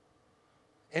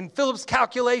 And Philip's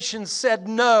calculations said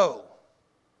no.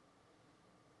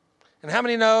 And how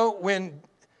many know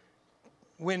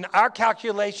when our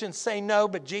calculations say no,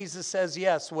 but Jesus says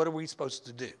yes, what are we supposed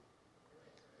to do?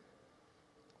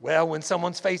 Well, when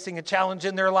someone's facing a challenge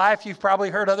in their life, you've probably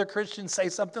heard other Christians say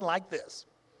something like this.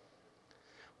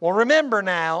 Well, remember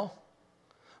now,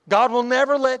 God will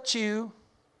never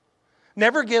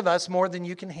never give us more than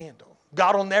you can handle.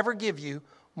 God will never give you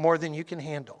more than you can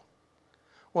handle.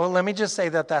 Well, let me just say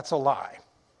that that's a lie.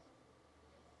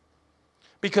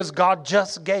 Because God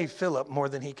just gave Philip more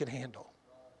than he could handle.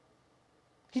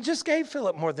 He just gave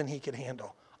Philip more than he could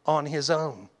handle on his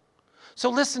own. So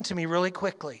listen to me really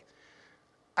quickly.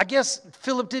 I guess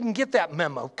Philip didn't get that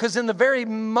memo, because in the very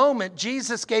moment,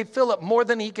 Jesus gave Philip more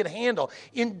than he could handle.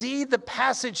 Indeed, the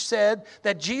passage said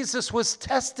that Jesus was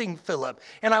testing Philip.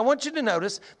 And I want you to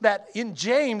notice that in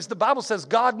James, the Bible says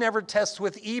God never tests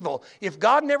with evil. If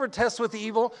God never tests with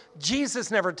evil,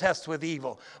 Jesus never tests with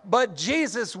evil. But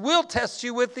Jesus will test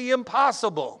you with the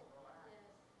impossible.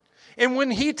 And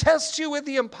when he tests you with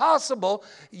the impossible,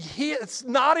 it's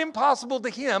not impossible to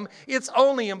him, it's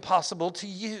only impossible to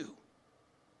you.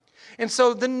 And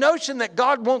so the notion that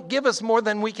God won't give us more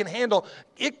than we can handle,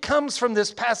 it comes from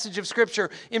this passage of Scripture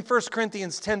in 1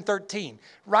 Corinthians 10:13.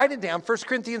 Write it down, 1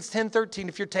 Corinthians 10:13.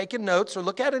 If you're taking notes or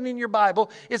look at it in your Bible,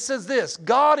 it says this: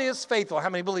 God is faithful. How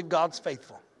many believe God's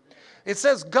faithful? It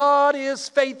says God is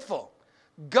faithful.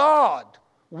 God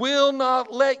will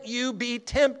not let you be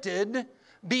tempted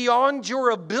beyond your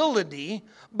ability,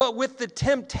 but with the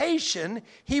temptation,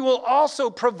 he will also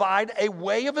provide a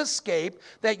way of escape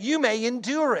that you may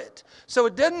endure it. So he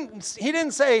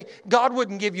didn't say God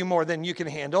wouldn't give you more than you can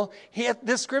handle.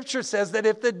 This scripture says that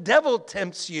if the devil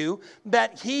tempts you,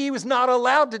 that he was not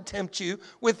allowed to tempt you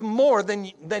with more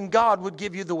than God would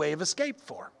give you the way of escape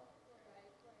for.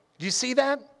 Do you see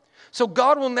that? So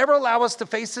God will never allow us to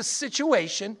face a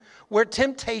situation where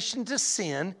temptation to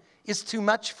sin is too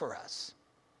much for us.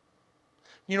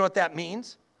 You know what that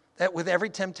means? That with every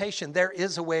temptation, there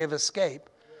is a way of escape.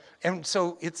 And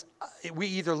so we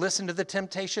either listen to the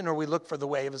temptation or we look for the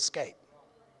way of escape.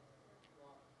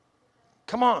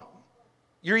 Come on.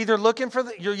 You're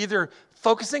either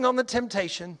focusing on the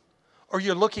temptation or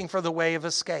you're looking for the way of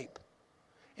escape.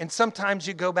 And sometimes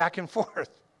you go back and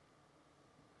forth.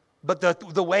 But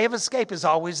the way of escape is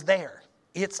always there.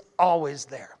 It's always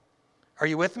there. Are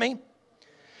you with me?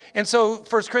 And so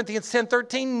 1 Corinthians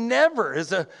 10:13, never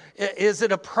is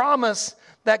it a promise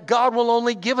that God will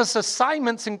only give us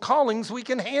assignments and callings we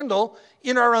can handle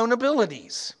in our own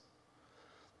abilities.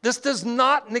 This does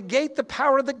not negate the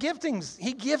power of the giftings.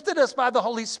 He gifted us by the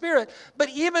Holy Spirit. But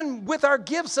even with our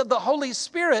gifts of the Holy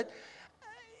Spirit,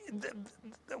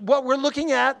 what we're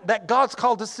looking at that God's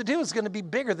called us to do is going to be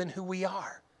bigger than who we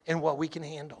are and what we can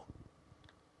handle.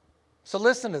 So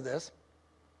listen to this.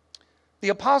 The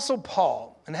Apostle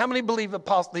Paul, and how many believe the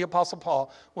Apostle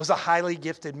Paul was a highly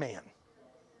gifted man?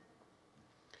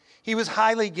 He was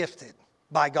highly gifted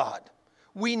by God.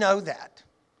 We know that.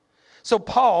 So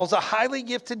Paul's a highly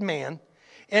gifted man,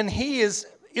 and he is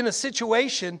in a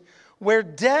situation where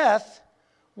death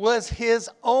was his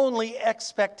only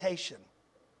expectation.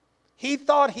 He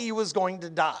thought he was going to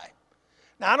die.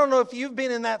 Now, I don't know if you've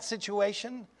been in that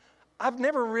situation. I've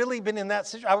never really been in that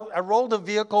situation. I rolled a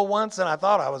vehicle once and I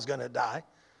thought I was going to die,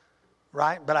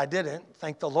 right? But I didn't,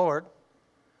 thank the Lord.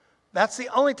 That's the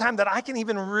only time that I can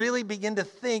even really begin to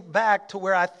think back to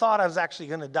where I thought I was actually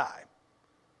going to die,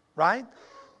 right?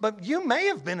 But you may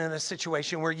have been in a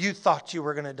situation where you thought you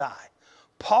were going to die.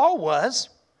 Paul was,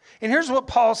 and here's what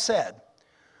Paul said.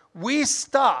 We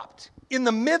stopped in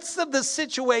the midst of the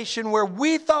situation where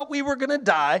we thought we were going to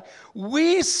die,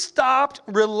 we stopped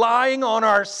relying on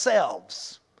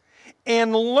ourselves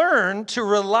and learned to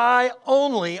rely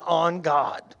only on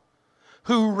God,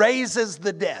 who raises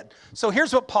the dead. So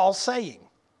here's what Paul's saying.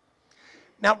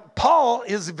 Now, Paul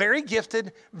is very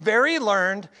gifted, very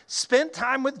learned, spent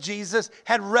time with Jesus,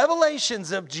 had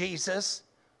revelations of Jesus.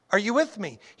 Are you with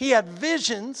me? He had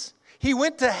visions. He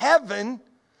went to heaven.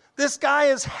 This guy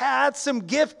has had some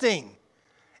gifting.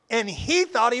 And he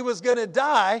thought he was going to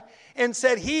die and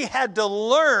said he had to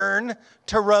learn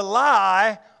to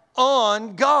rely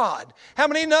on God. How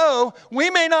many know we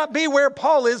may not be where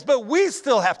Paul is, but we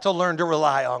still have to learn to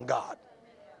rely on God?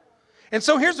 And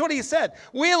so here's what he said.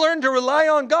 We learn to rely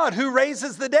on God who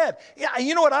raises the dead. Yeah,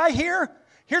 you know what I hear?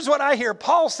 Here's what I hear.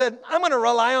 Paul said, I'm going to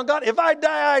rely on God. If I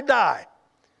die, I die.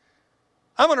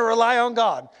 I'm going to rely on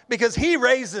God because he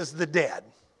raises the dead.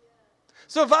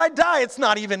 So if I die, it's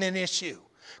not even an issue.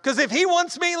 Because if he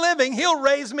wants me living, he'll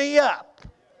raise me up.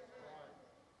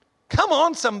 Come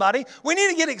on, somebody. We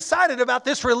need to get excited about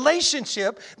this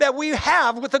relationship that we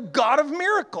have with the God of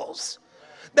miracles.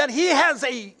 That he has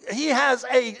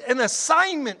an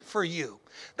assignment for you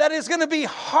that is going to be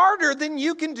harder than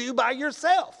you can do by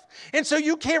yourself. And so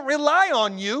you can't rely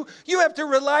on you. You have to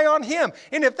rely on him.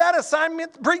 And if that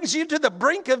assignment brings you to the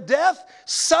brink of death,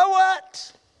 so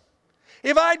what?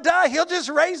 If I die, he'll just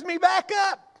raise me back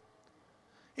up.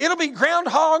 It'll be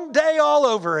Groundhog Day all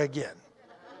over again.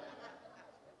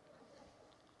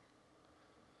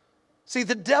 See,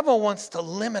 the devil wants to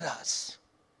limit us.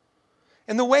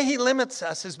 And the way he limits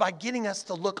us is by getting us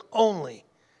to look only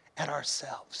at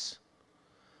ourselves.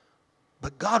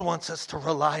 But God wants us to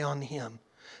rely on him.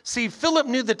 See, Philip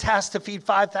knew the task to feed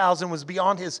 5,000 was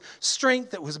beyond his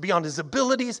strength. It was beyond his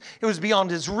abilities. It was beyond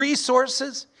his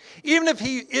resources. Even if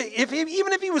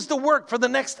he was to work for the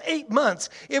next 8 months,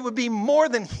 it would be more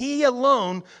than he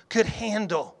alone could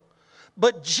handle.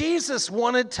 But Jesus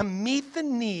wanted to meet the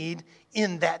need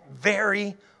in that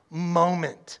very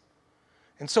moment.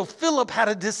 And so Philip had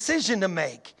a decision to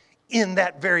make in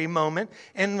that very moment.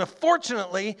 And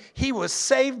fortunately, he was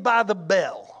saved by the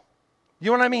bell.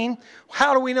 You know what I mean?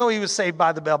 How do we know he was saved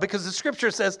by the bell? Because the scripture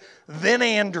says, then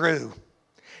Andrew,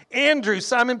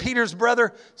 Simon Peter's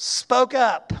brother, spoke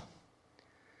up.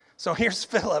 So here's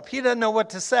Philip. He doesn't know what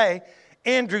to say.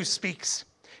 Andrew speaks.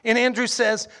 And Andrew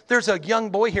says, there's a young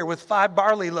boy here with 5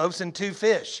 barley loaves and 2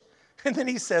 fish. And then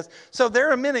he says, so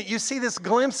there a minute, you see this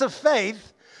glimpse of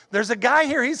faith. There's a guy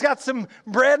here, he's got some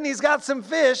bread and he's got some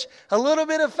fish, a little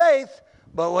bit of faith,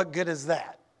 but what good is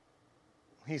that?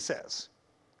 He says.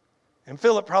 And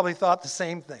Philip probably thought the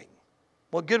same thing.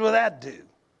 What good will that do?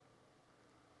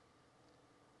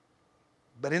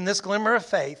 But in this glimmer of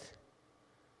faith,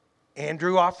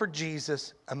 Andrew offered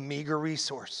Jesus a meager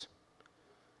resource.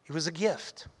 It was a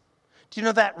gift. Do you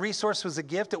know that resource was a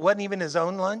gift? It wasn't even his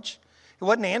own lunch. It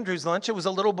wasn't Andrew's lunch. It was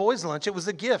a little boy's lunch. It was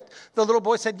a gift. The little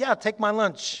boy said, yeah, take my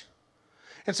lunch.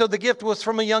 And so the gift was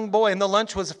from a young boy, and the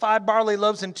lunch was 5 barley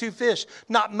loaves and 2 fish.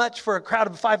 Not much for a crowd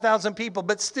of 5,000 people,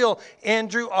 but still,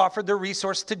 Andrew offered the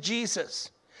resource to Jesus.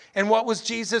 And what was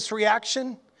Jesus'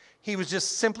 reaction? He was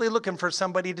just simply looking for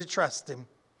somebody to trust him.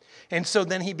 And so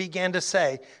then he began to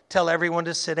say, tell everyone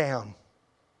to sit down.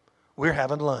 We're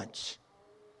having lunch.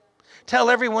 Tell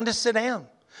everyone to sit down.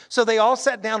 So they all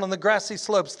sat down on the grassy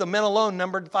slopes. The men alone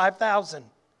numbered 5,000.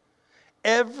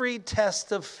 Every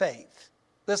test of faith,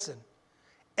 listen,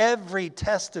 every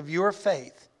test of your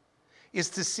faith is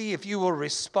to see if you will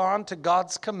respond to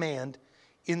God's command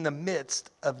in the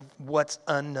midst of what's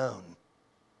unknown.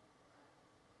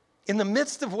 In the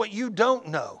midst of what you don't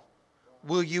know,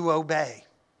 will you obey?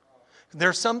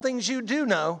 There's some things you do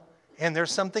know, and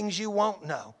there's some things you won't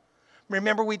know.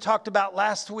 Remember we talked about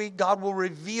last week, God will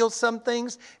reveal some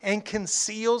things and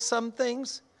conceal some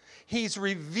things. He's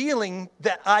revealing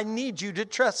that I need you to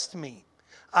trust me.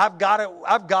 I've got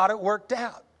it worked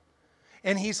out.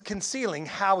 And he's concealing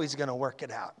how he's going to work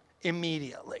it out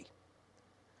immediately.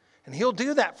 And he'll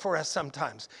do that for us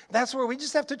sometimes. That's where we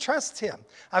just have to trust him.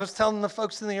 I was telling the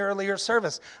folks in the earlier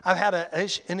service, I've had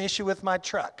an issue with my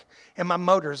truck, and my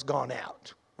motor's gone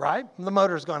out. Right? The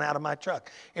motor's gone out of my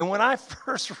truck. And when I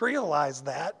first realized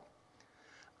that,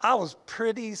 I was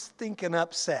pretty stinking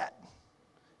upset.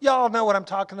 Y'all know what I'm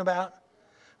talking about?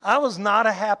 I was not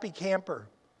a happy camper.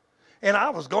 And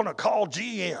I was going to call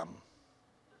GM.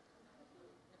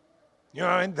 You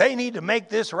know, and they need to make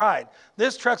this right.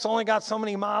 This truck's only got so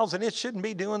many miles and it shouldn't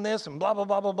be doing this and blah, blah,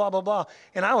 blah, blah, blah, blah, blah.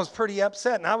 And I was pretty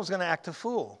upset and I was going to act a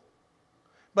fool.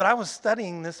 But I was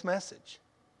studying this message.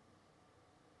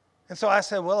 And so I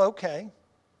said, well, okay,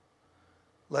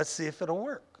 let's see if it'll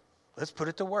work. Let's put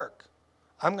it to work.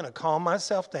 I'm going to calm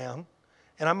myself down,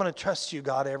 and I'm going to trust you,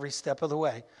 God, every step of the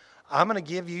way. I'm going to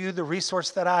give you the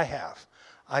resource that I have.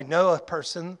 I know a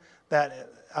person that,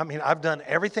 I've done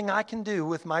everything I can do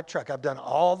with my truck. I've done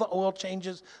all the oil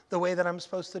changes the way that I'm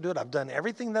supposed to do it. I've done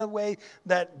everything the way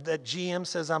that GM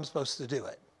says I'm supposed to do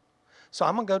it. So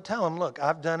I'm going to go tell them, look,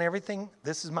 I've done everything.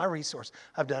 This is my resource.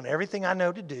 I've done everything I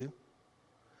know to do.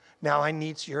 Now I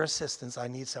need your assistance. I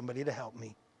need somebody to help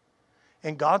me.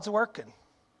 And God's working.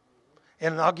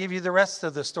 And I'll give you the rest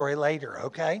of the story later,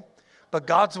 okay? But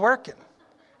God's working.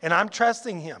 And I'm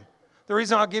trusting him. The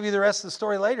reason I'll give you the rest of the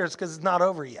story later is because it's not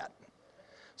over yet.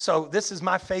 So this is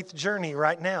my faith journey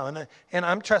right now. And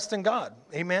I'm trusting God.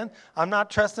 Amen? I'm not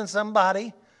trusting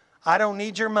somebody. I don't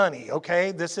need your money,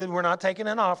 okay? We're not taking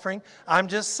an offering. I'm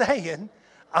just saying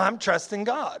I'm trusting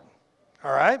God.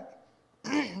 All right?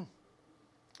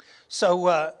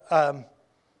 So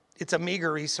it's a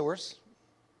meager resource,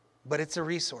 but it's a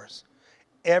resource.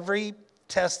 Every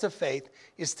test of faith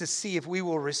is to see if we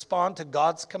will respond to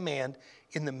God's command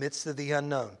in the midst of the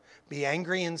unknown. Be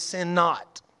angry and sin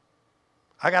not.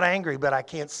 I got angry, but I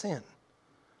can't sin.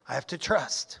 I have to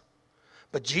trust.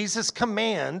 But Jesus'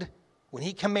 command, when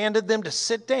he commanded them to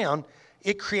sit down,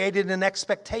 it created an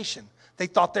expectation. They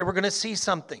thought they were going to see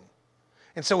something.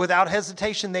 And so without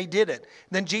hesitation, they did it.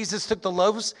 Then Jesus took the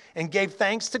loaves and gave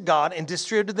thanks to God and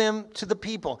distributed them to the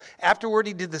people. Afterward,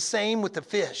 he did the same with the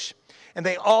fish. And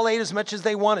they all ate as much as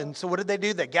they wanted. And so what did they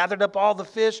do? They gathered up all the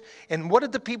fish. And what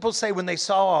did the people say when they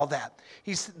saw all that?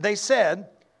 They said,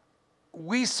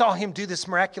 we saw him do this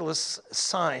miraculous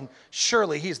sign.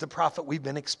 Surely he's the prophet we've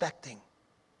been expecting.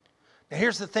 Now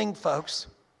here's the thing, folks.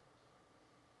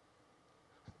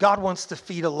 God wants to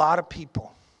feed a lot of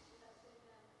people.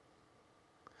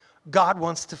 God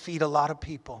wants to feed a lot of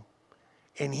people,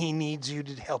 and he needs you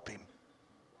to help him.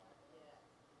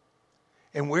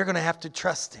 And we're going to have to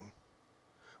trust him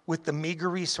with the meager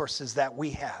resources that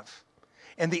we have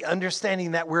and the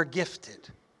understanding that we're gifted.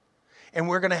 And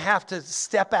we're going to have to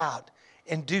step out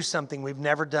and do something we've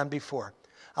never done before.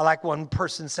 I like one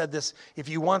person said this, if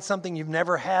you want something you've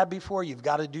never had before, you've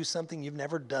got to do something you've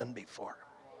never done before.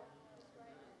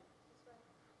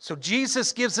 So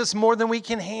Jesus gives us more than we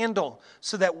can handle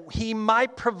so that he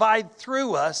might provide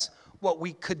through us what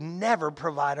we could never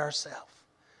provide ourselves.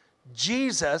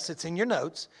 Jesus, it's in your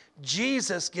notes,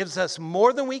 Jesus gives us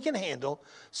more than we can handle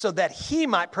so that he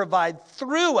might provide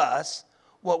through us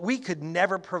what we could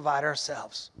never provide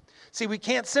ourselves. See, we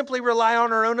can't simply rely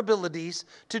on our own abilities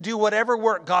to do whatever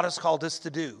work God has called us to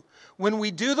do. When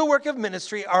we do the work of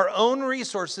ministry, our own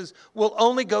resources will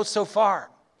only go so far.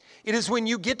 It is when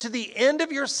you get to the end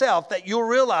of yourself that you'll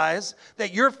realize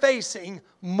that you're facing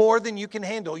more than you can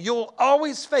handle. You'll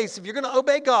always face, if you're going to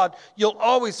obey God, you'll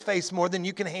always face more than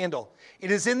you can handle. It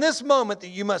is in this moment that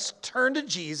you must turn to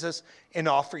Jesus and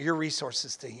offer your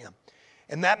resources to him.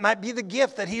 And that might be the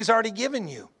gift that he's already given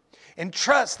you. And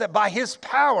trust that by his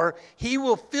power, he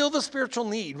will fill the spiritual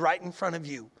need right in front of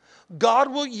you.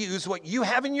 God will use what you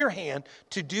have in your hand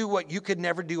to do what you could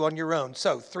never do on your own.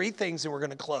 So 3 things and we're going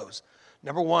to close.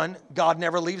 Number 1, God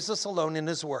never leaves us alone in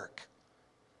his work.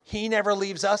 He never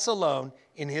leaves us alone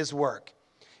in his work.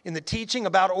 In the teaching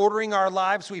about ordering our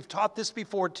lives, we've taught this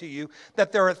before to you,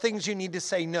 that there are things you need to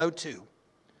say no to.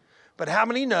 But how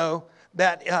many know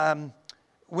that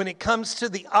when it comes to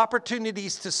the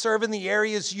opportunities to serve in the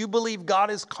areas you believe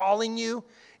God is calling you,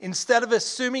 instead of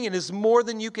assuming it is more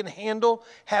than you can handle,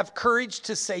 have courage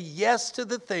to say yes to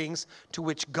the things to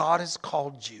which God has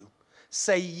called you.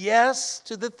 Say yes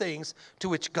to the things to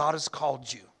which God has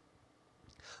called you.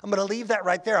 I'm going to leave that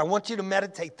right there. I want you to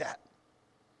meditate that.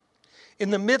 In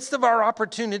the midst of our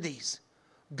opportunities,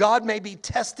 God may be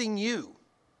testing you.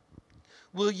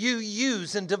 Will you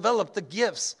use and develop the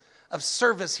gifts of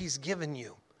service he's given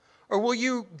you? Or will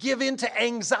you give in to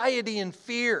anxiety and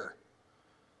fear?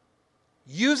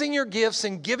 Using your gifts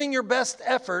and giving your best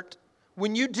effort,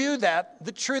 when you do that,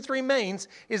 the truth remains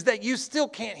is that you still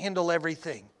can't handle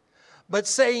everything. But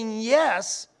saying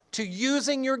yes to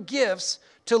using your gifts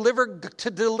to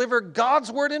deliver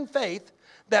God's word in faith,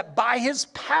 that by his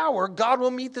power, God will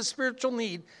meet the spiritual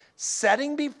need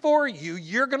setting before you,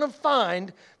 you're going to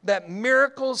find that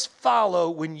miracles follow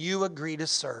when you agree to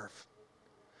serve.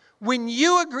 When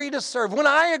you agree to serve, when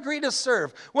I agree to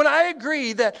serve, when I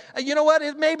agree that, you know what,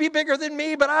 it may be bigger than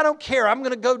me, but I don't care. I'm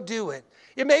going to go do it.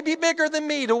 It may be bigger than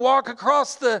me to walk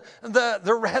across the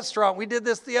restaurant. We did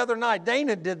this the other night.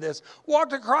 Dana did this.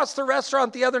 Walked across the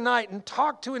restaurant the other night and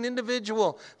talked to an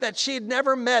individual that she had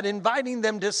never met, inviting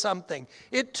them to something.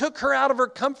 It took her out of her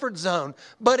comfort zone,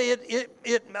 but it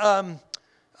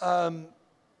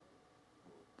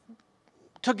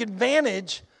took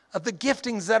advantage of the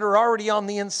giftings that are already on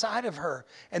the inside of her.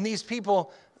 And these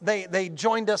people, they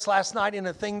joined us last night in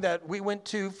a thing that we went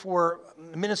to for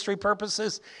ministry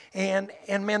purposes. And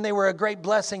man, they were a great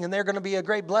blessing, and they're going to be a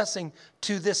great blessing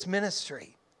to this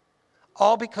ministry.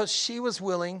 All because she was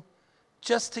willing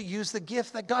just to use the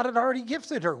gift that God had already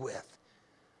gifted her with.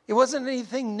 It wasn't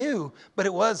anything new, but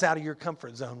it was out of your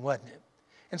comfort zone, wasn't it?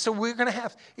 And so we're going to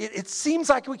have, it seems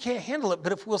like we can't handle it,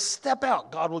 but if we'll step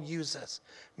out, God will use us.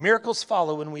 Miracles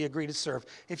follow when we agree to serve.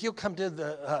 If you'll come to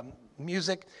the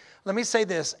music, let me say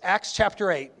this. Acts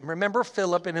chapter 8. Remember,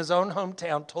 Philip in his own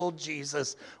hometown told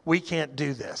Jesus, we can't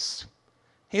do this.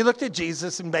 He looked at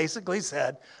Jesus and basically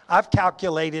said, I've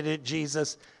calculated it,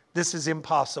 Jesus. This is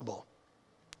impossible.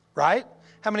 Right?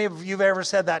 How many of you have ever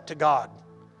said that to God?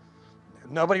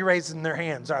 Nobody raising their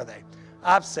hands, are they?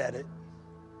 I've said it.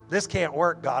 This can't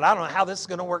work, God. I don't know how this is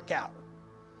going to work out.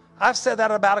 I've said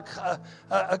that about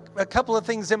a couple of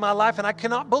things in my life, and I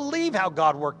cannot believe how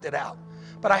God worked it out.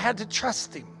 But I had to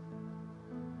trust him.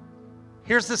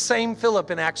 Here's the same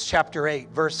Philip in Acts chapter 8,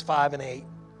 verse 5 and 8.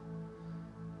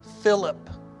 Philip,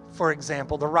 for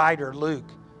example, the writer, Luke,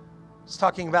 is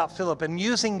talking about Philip and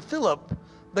using Philip,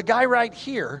 the guy right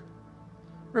here.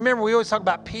 Remember, we always talk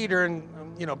about Peter,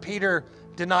 and Peter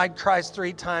denied Christ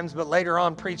 3 times, but later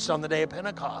on preached on the day of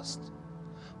Pentecost.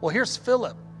 Well, here's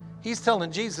Philip. He's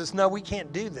telling Jesus, no, we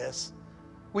can't do this.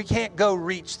 We can't go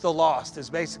reach the lost, is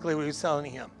basically what he was telling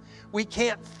him. We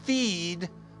can't feed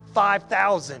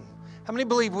 5,000. How many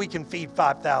believe we can feed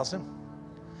 5,000?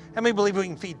 How many believe we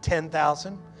can feed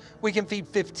 10,000? We can feed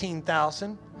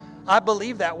 15,000. I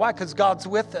believe that. Why? Because God's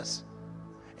with us.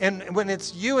 And when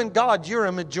it's you and God, you're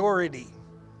a majority.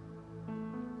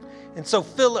 And so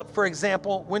Philip, for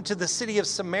example, went to the city of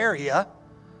Samaria,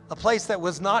 a place that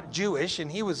was not Jewish, and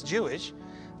he was Jewish.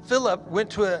 Philip went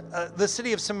to the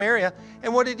city of Samaria,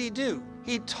 and what did he do?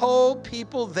 He told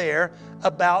people there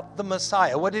about the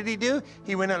Messiah. What did he do?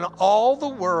 He went in all the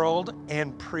world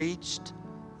and preached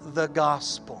the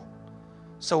gospel.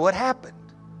 So what happened?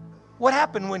 What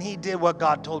happened when he did what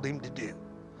God told him to do?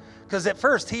 Because at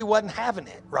first he wasn't having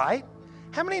it, right?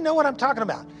 How many know what I'm talking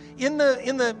about? He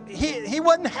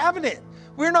wasn't having it.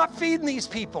 We're not feeding these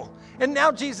people. And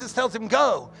now Jesus tells him,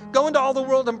 go into all the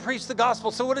world and preach the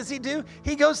gospel. So what does he do?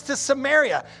 He goes to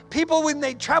Samaria. People, when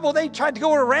they travel, they tried to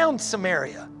go around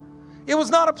Samaria. It was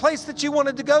not a place that you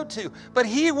wanted to go to, but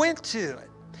he went to it.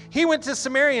 He went to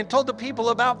Samaria and told the people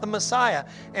about the Messiah.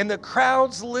 And the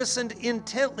crowds listened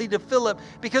intently to Philip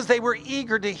because they were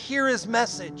eager to hear his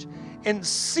message and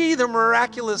see the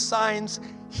miraculous signs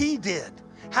he did.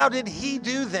 How did he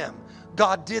do them?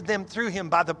 God did them through him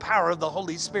by the power of the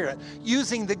Holy Spirit,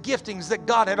 using the giftings that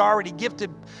God had already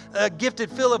gifted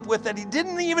Philip with that he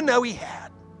didn't even know he had.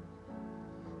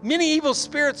 Many evil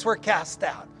spirits were cast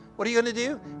out. What are you going to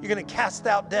do? You're going to cast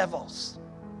out devils.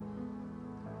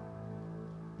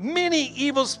 Many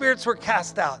evil spirits were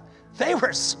cast out. They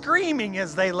were screaming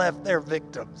as they left their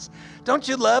victims. Don't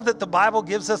you love that the Bible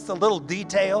gives us the little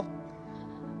detail?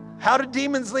 How did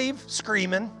demons leave?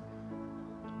 Screaming.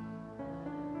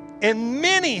 And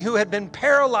many who had been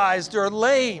paralyzed or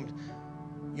lamed,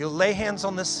 you'll lay hands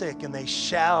on the sick and they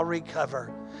shall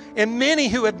recover. And many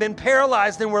who had been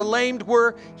paralyzed and were lamed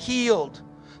were healed.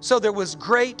 So there was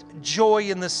great joy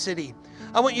in the city.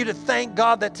 I want you to thank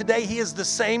God that today he is the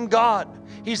same God.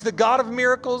 He's the God of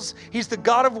miracles. He's the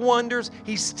God of wonders.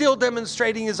 He's still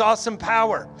demonstrating his awesome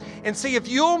power. And see, if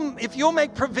you'll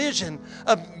make provision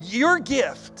of your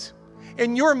gift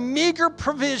and your meager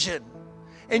provision,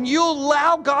 and you'll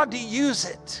allow God to use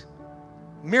it,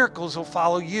 miracles will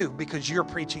follow you because you're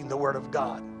preaching the word of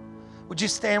God. Would you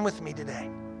stand with me today?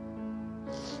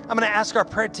 I'm going to ask our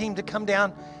prayer team to come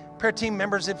down. Prayer team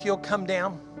members, if you'll come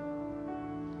down.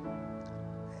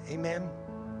 Amen.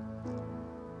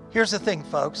 Here's the thing,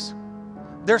 folks.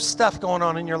 There's stuff going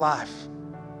on in your life.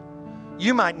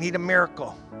 You might need a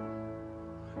miracle.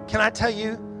 Can I tell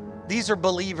you, these are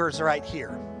believers right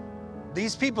here.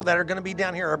 These people that are going to be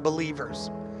down here are believers.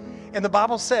 And the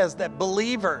Bible says that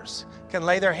believers can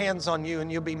lay their hands on you and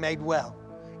you'll be made well.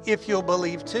 If you'll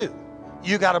believe too.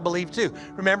 You got to believe too.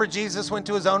 Remember, Jesus went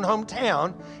to his own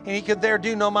hometown and he could there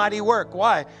do no mighty work.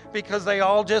 Why? Because they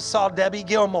all just saw Debbie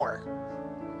Gilmore.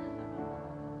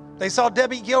 They saw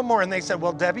Debbie Gilmore and they said,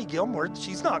 well, Debbie Gilmore,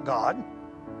 she's not God.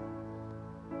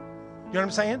 You know what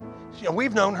I'm saying?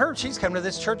 We've known her. She's come to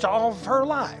this church all of her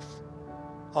life.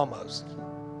 Almost.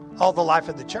 All the life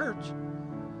of the church.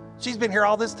 She's been here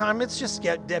all this time. It's just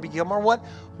Debbie Gilmore.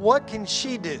 What can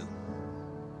she do?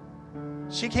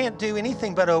 She can't do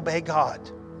anything but obey God.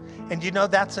 And you know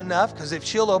that's enough, because if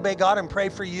she'll obey God and pray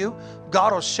for you,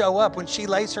 God will show up. When she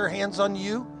lays her hands on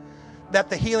you, that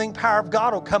the healing power of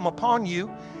God will come upon you,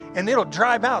 and it'll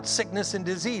drive out sickness and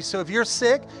disease. So if you're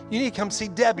sick, you need to come see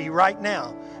Debbie right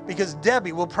now, because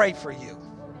Debbie will pray for you.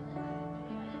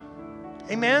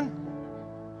 Amen?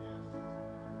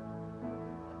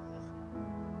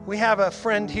 We have a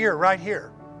friend here, right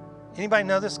here. Anybody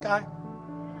know this guy?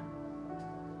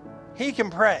 He can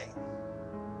pray.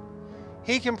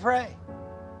 He can pray.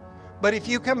 But if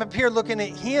you come up here looking at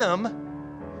him,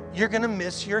 you're going to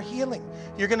miss your healing.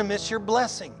 You're going to miss your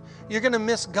blessing. You're going to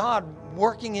miss God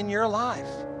working in your life.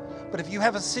 But if you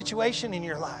have a situation in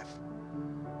your life,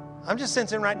 I'm just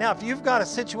sensing right now, if you've got a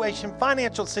situation,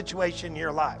 financial situation in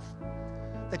your life,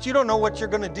 that you don't know what you're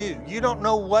going to do, you don't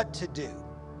know what to do,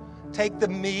 take the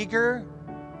meager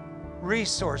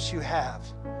resource you have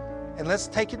and let's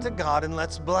take it to God and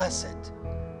let's bless it.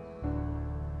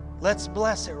 Let's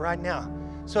bless it right now.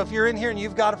 So if you're in here and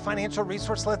you've got a financial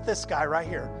resource, let this guy right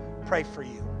here pray for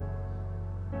you.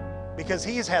 Because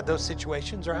he has had those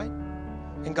situations, right?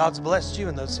 And God's blessed you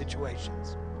in those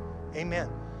situations. Amen.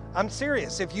 I'm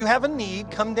serious. If you have a need,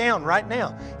 come down right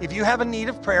now. If you have a need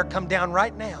of prayer, come down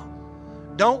right now.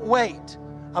 Don't wait.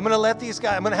 I'm going to let these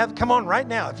guys, come on right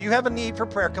now. If you have a need for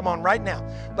prayer, come on right now.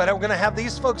 But I'm going to have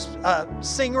these folks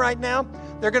sing right now.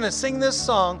 They're going to sing this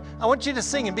song. I want you to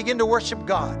sing and begin to worship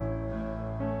God.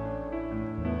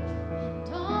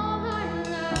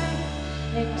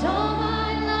 And all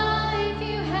my life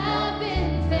you have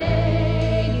been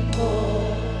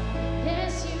faithful.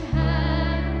 Yes, you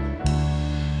have.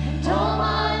 And all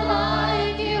my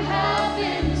life you have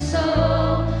been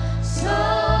so,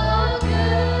 so good.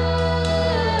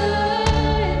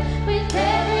 With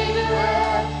every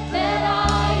breath that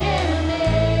I am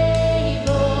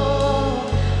able,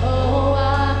 oh,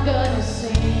 I'm gonna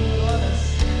sing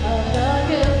of the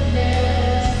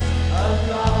goodness of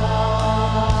God.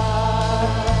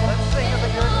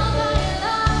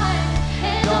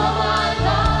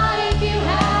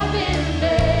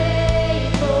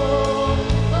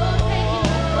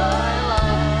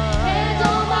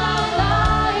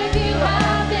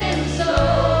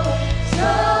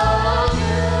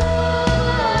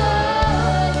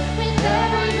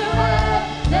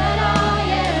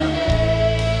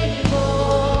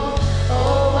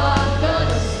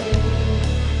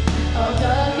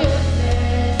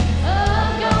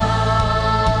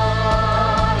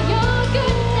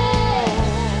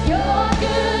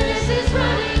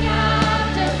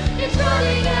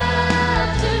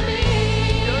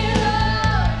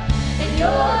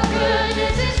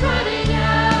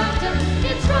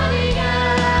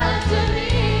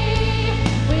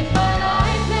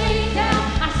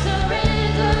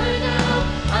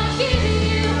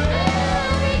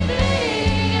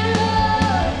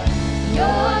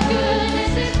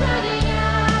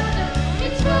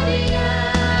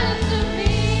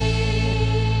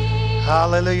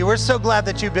 Hallelujah. We're so glad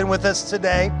that you've been with us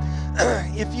today.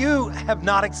 If you have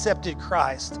not accepted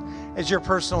Christ as your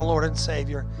personal Lord and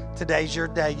Savior, today's your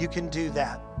day. You can do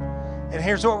that. And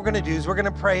here's what we're going to do is we're going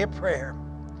to pray a prayer.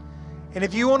 And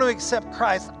if you want to accept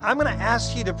Christ, I'm going to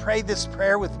ask you to pray this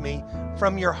prayer with me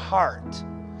from your heart.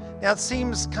 Now, it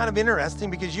seems kind of interesting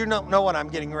because you don't know what I'm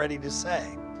getting ready to say.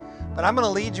 But I'm going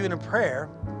to lead you in a prayer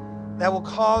that will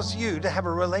cause you to have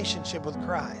a relationship with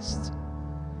Christ.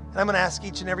 And I'm going to ask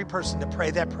each and every person to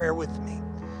pray that prayer with me.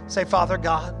 Say, Father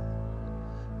God.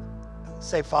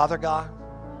 Say, Father God,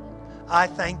 I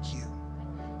thank you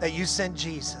that you sent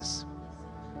Jesus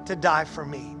to die for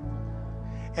me.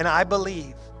 And I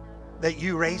believe that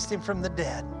you raised him from the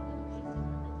dead,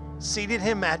 seated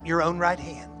him at your own right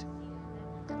hand.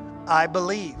 I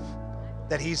believe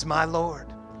that he's my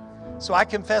Lord. So I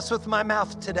confess with my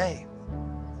mouth today,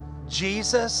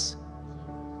 Jesus,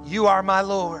 you are my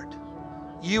Lord.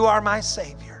 You are my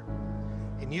Savior.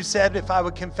 And you said if I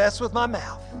would confess with my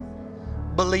mouth,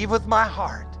 believe with my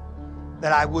heart,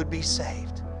 that I would be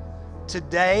saved.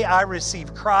 Today I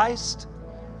receive Christ,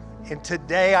 and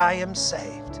today I am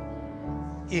saved.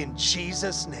 In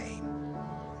Jesus' name,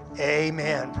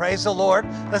 amen. Praise the Lord.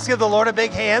 Let's give the Lord a big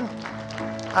hand.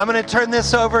 I'm going to turn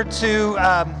this over to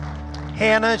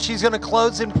Hannah. She's going to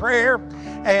close in prayer,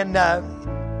 and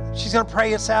she's going to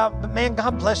pray us out. But man,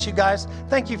 God bless you guys.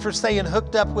 Thank you for staying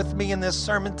hooked up with me in this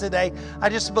sermon today. I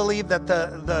just believe that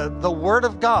the Word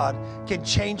of God can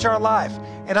change our life.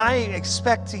 And I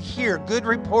expect to hear good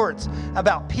reports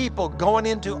about people going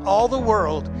into all the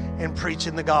world and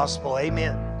preaching the gospel.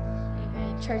 Amen.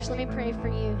 Church, let me pray for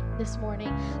you this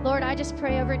morning. Lord, I just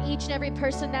pray over each and every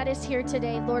person that is here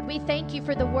today. Lord, we thank you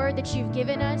for the word that you've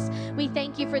given us. We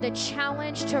thank you for the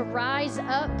challenge to rise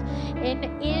up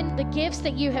in the gifts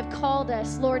that you have called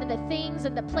us, Lord, and the things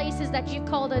and the places that you've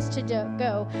called us to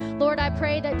go. Lord, I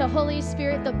pray that the Holy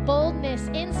Spirit, the boldness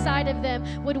inside of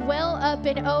them would well up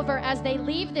and over as they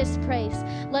leave this place.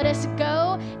 Let us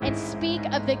go and speak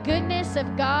of the goodness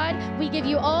of God. We give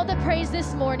you all the praise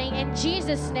this morning. In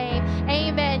Jesus' name,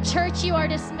 amen. Church, you are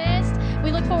dismissed.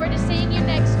 We look forward to seeing you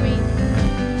next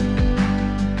week.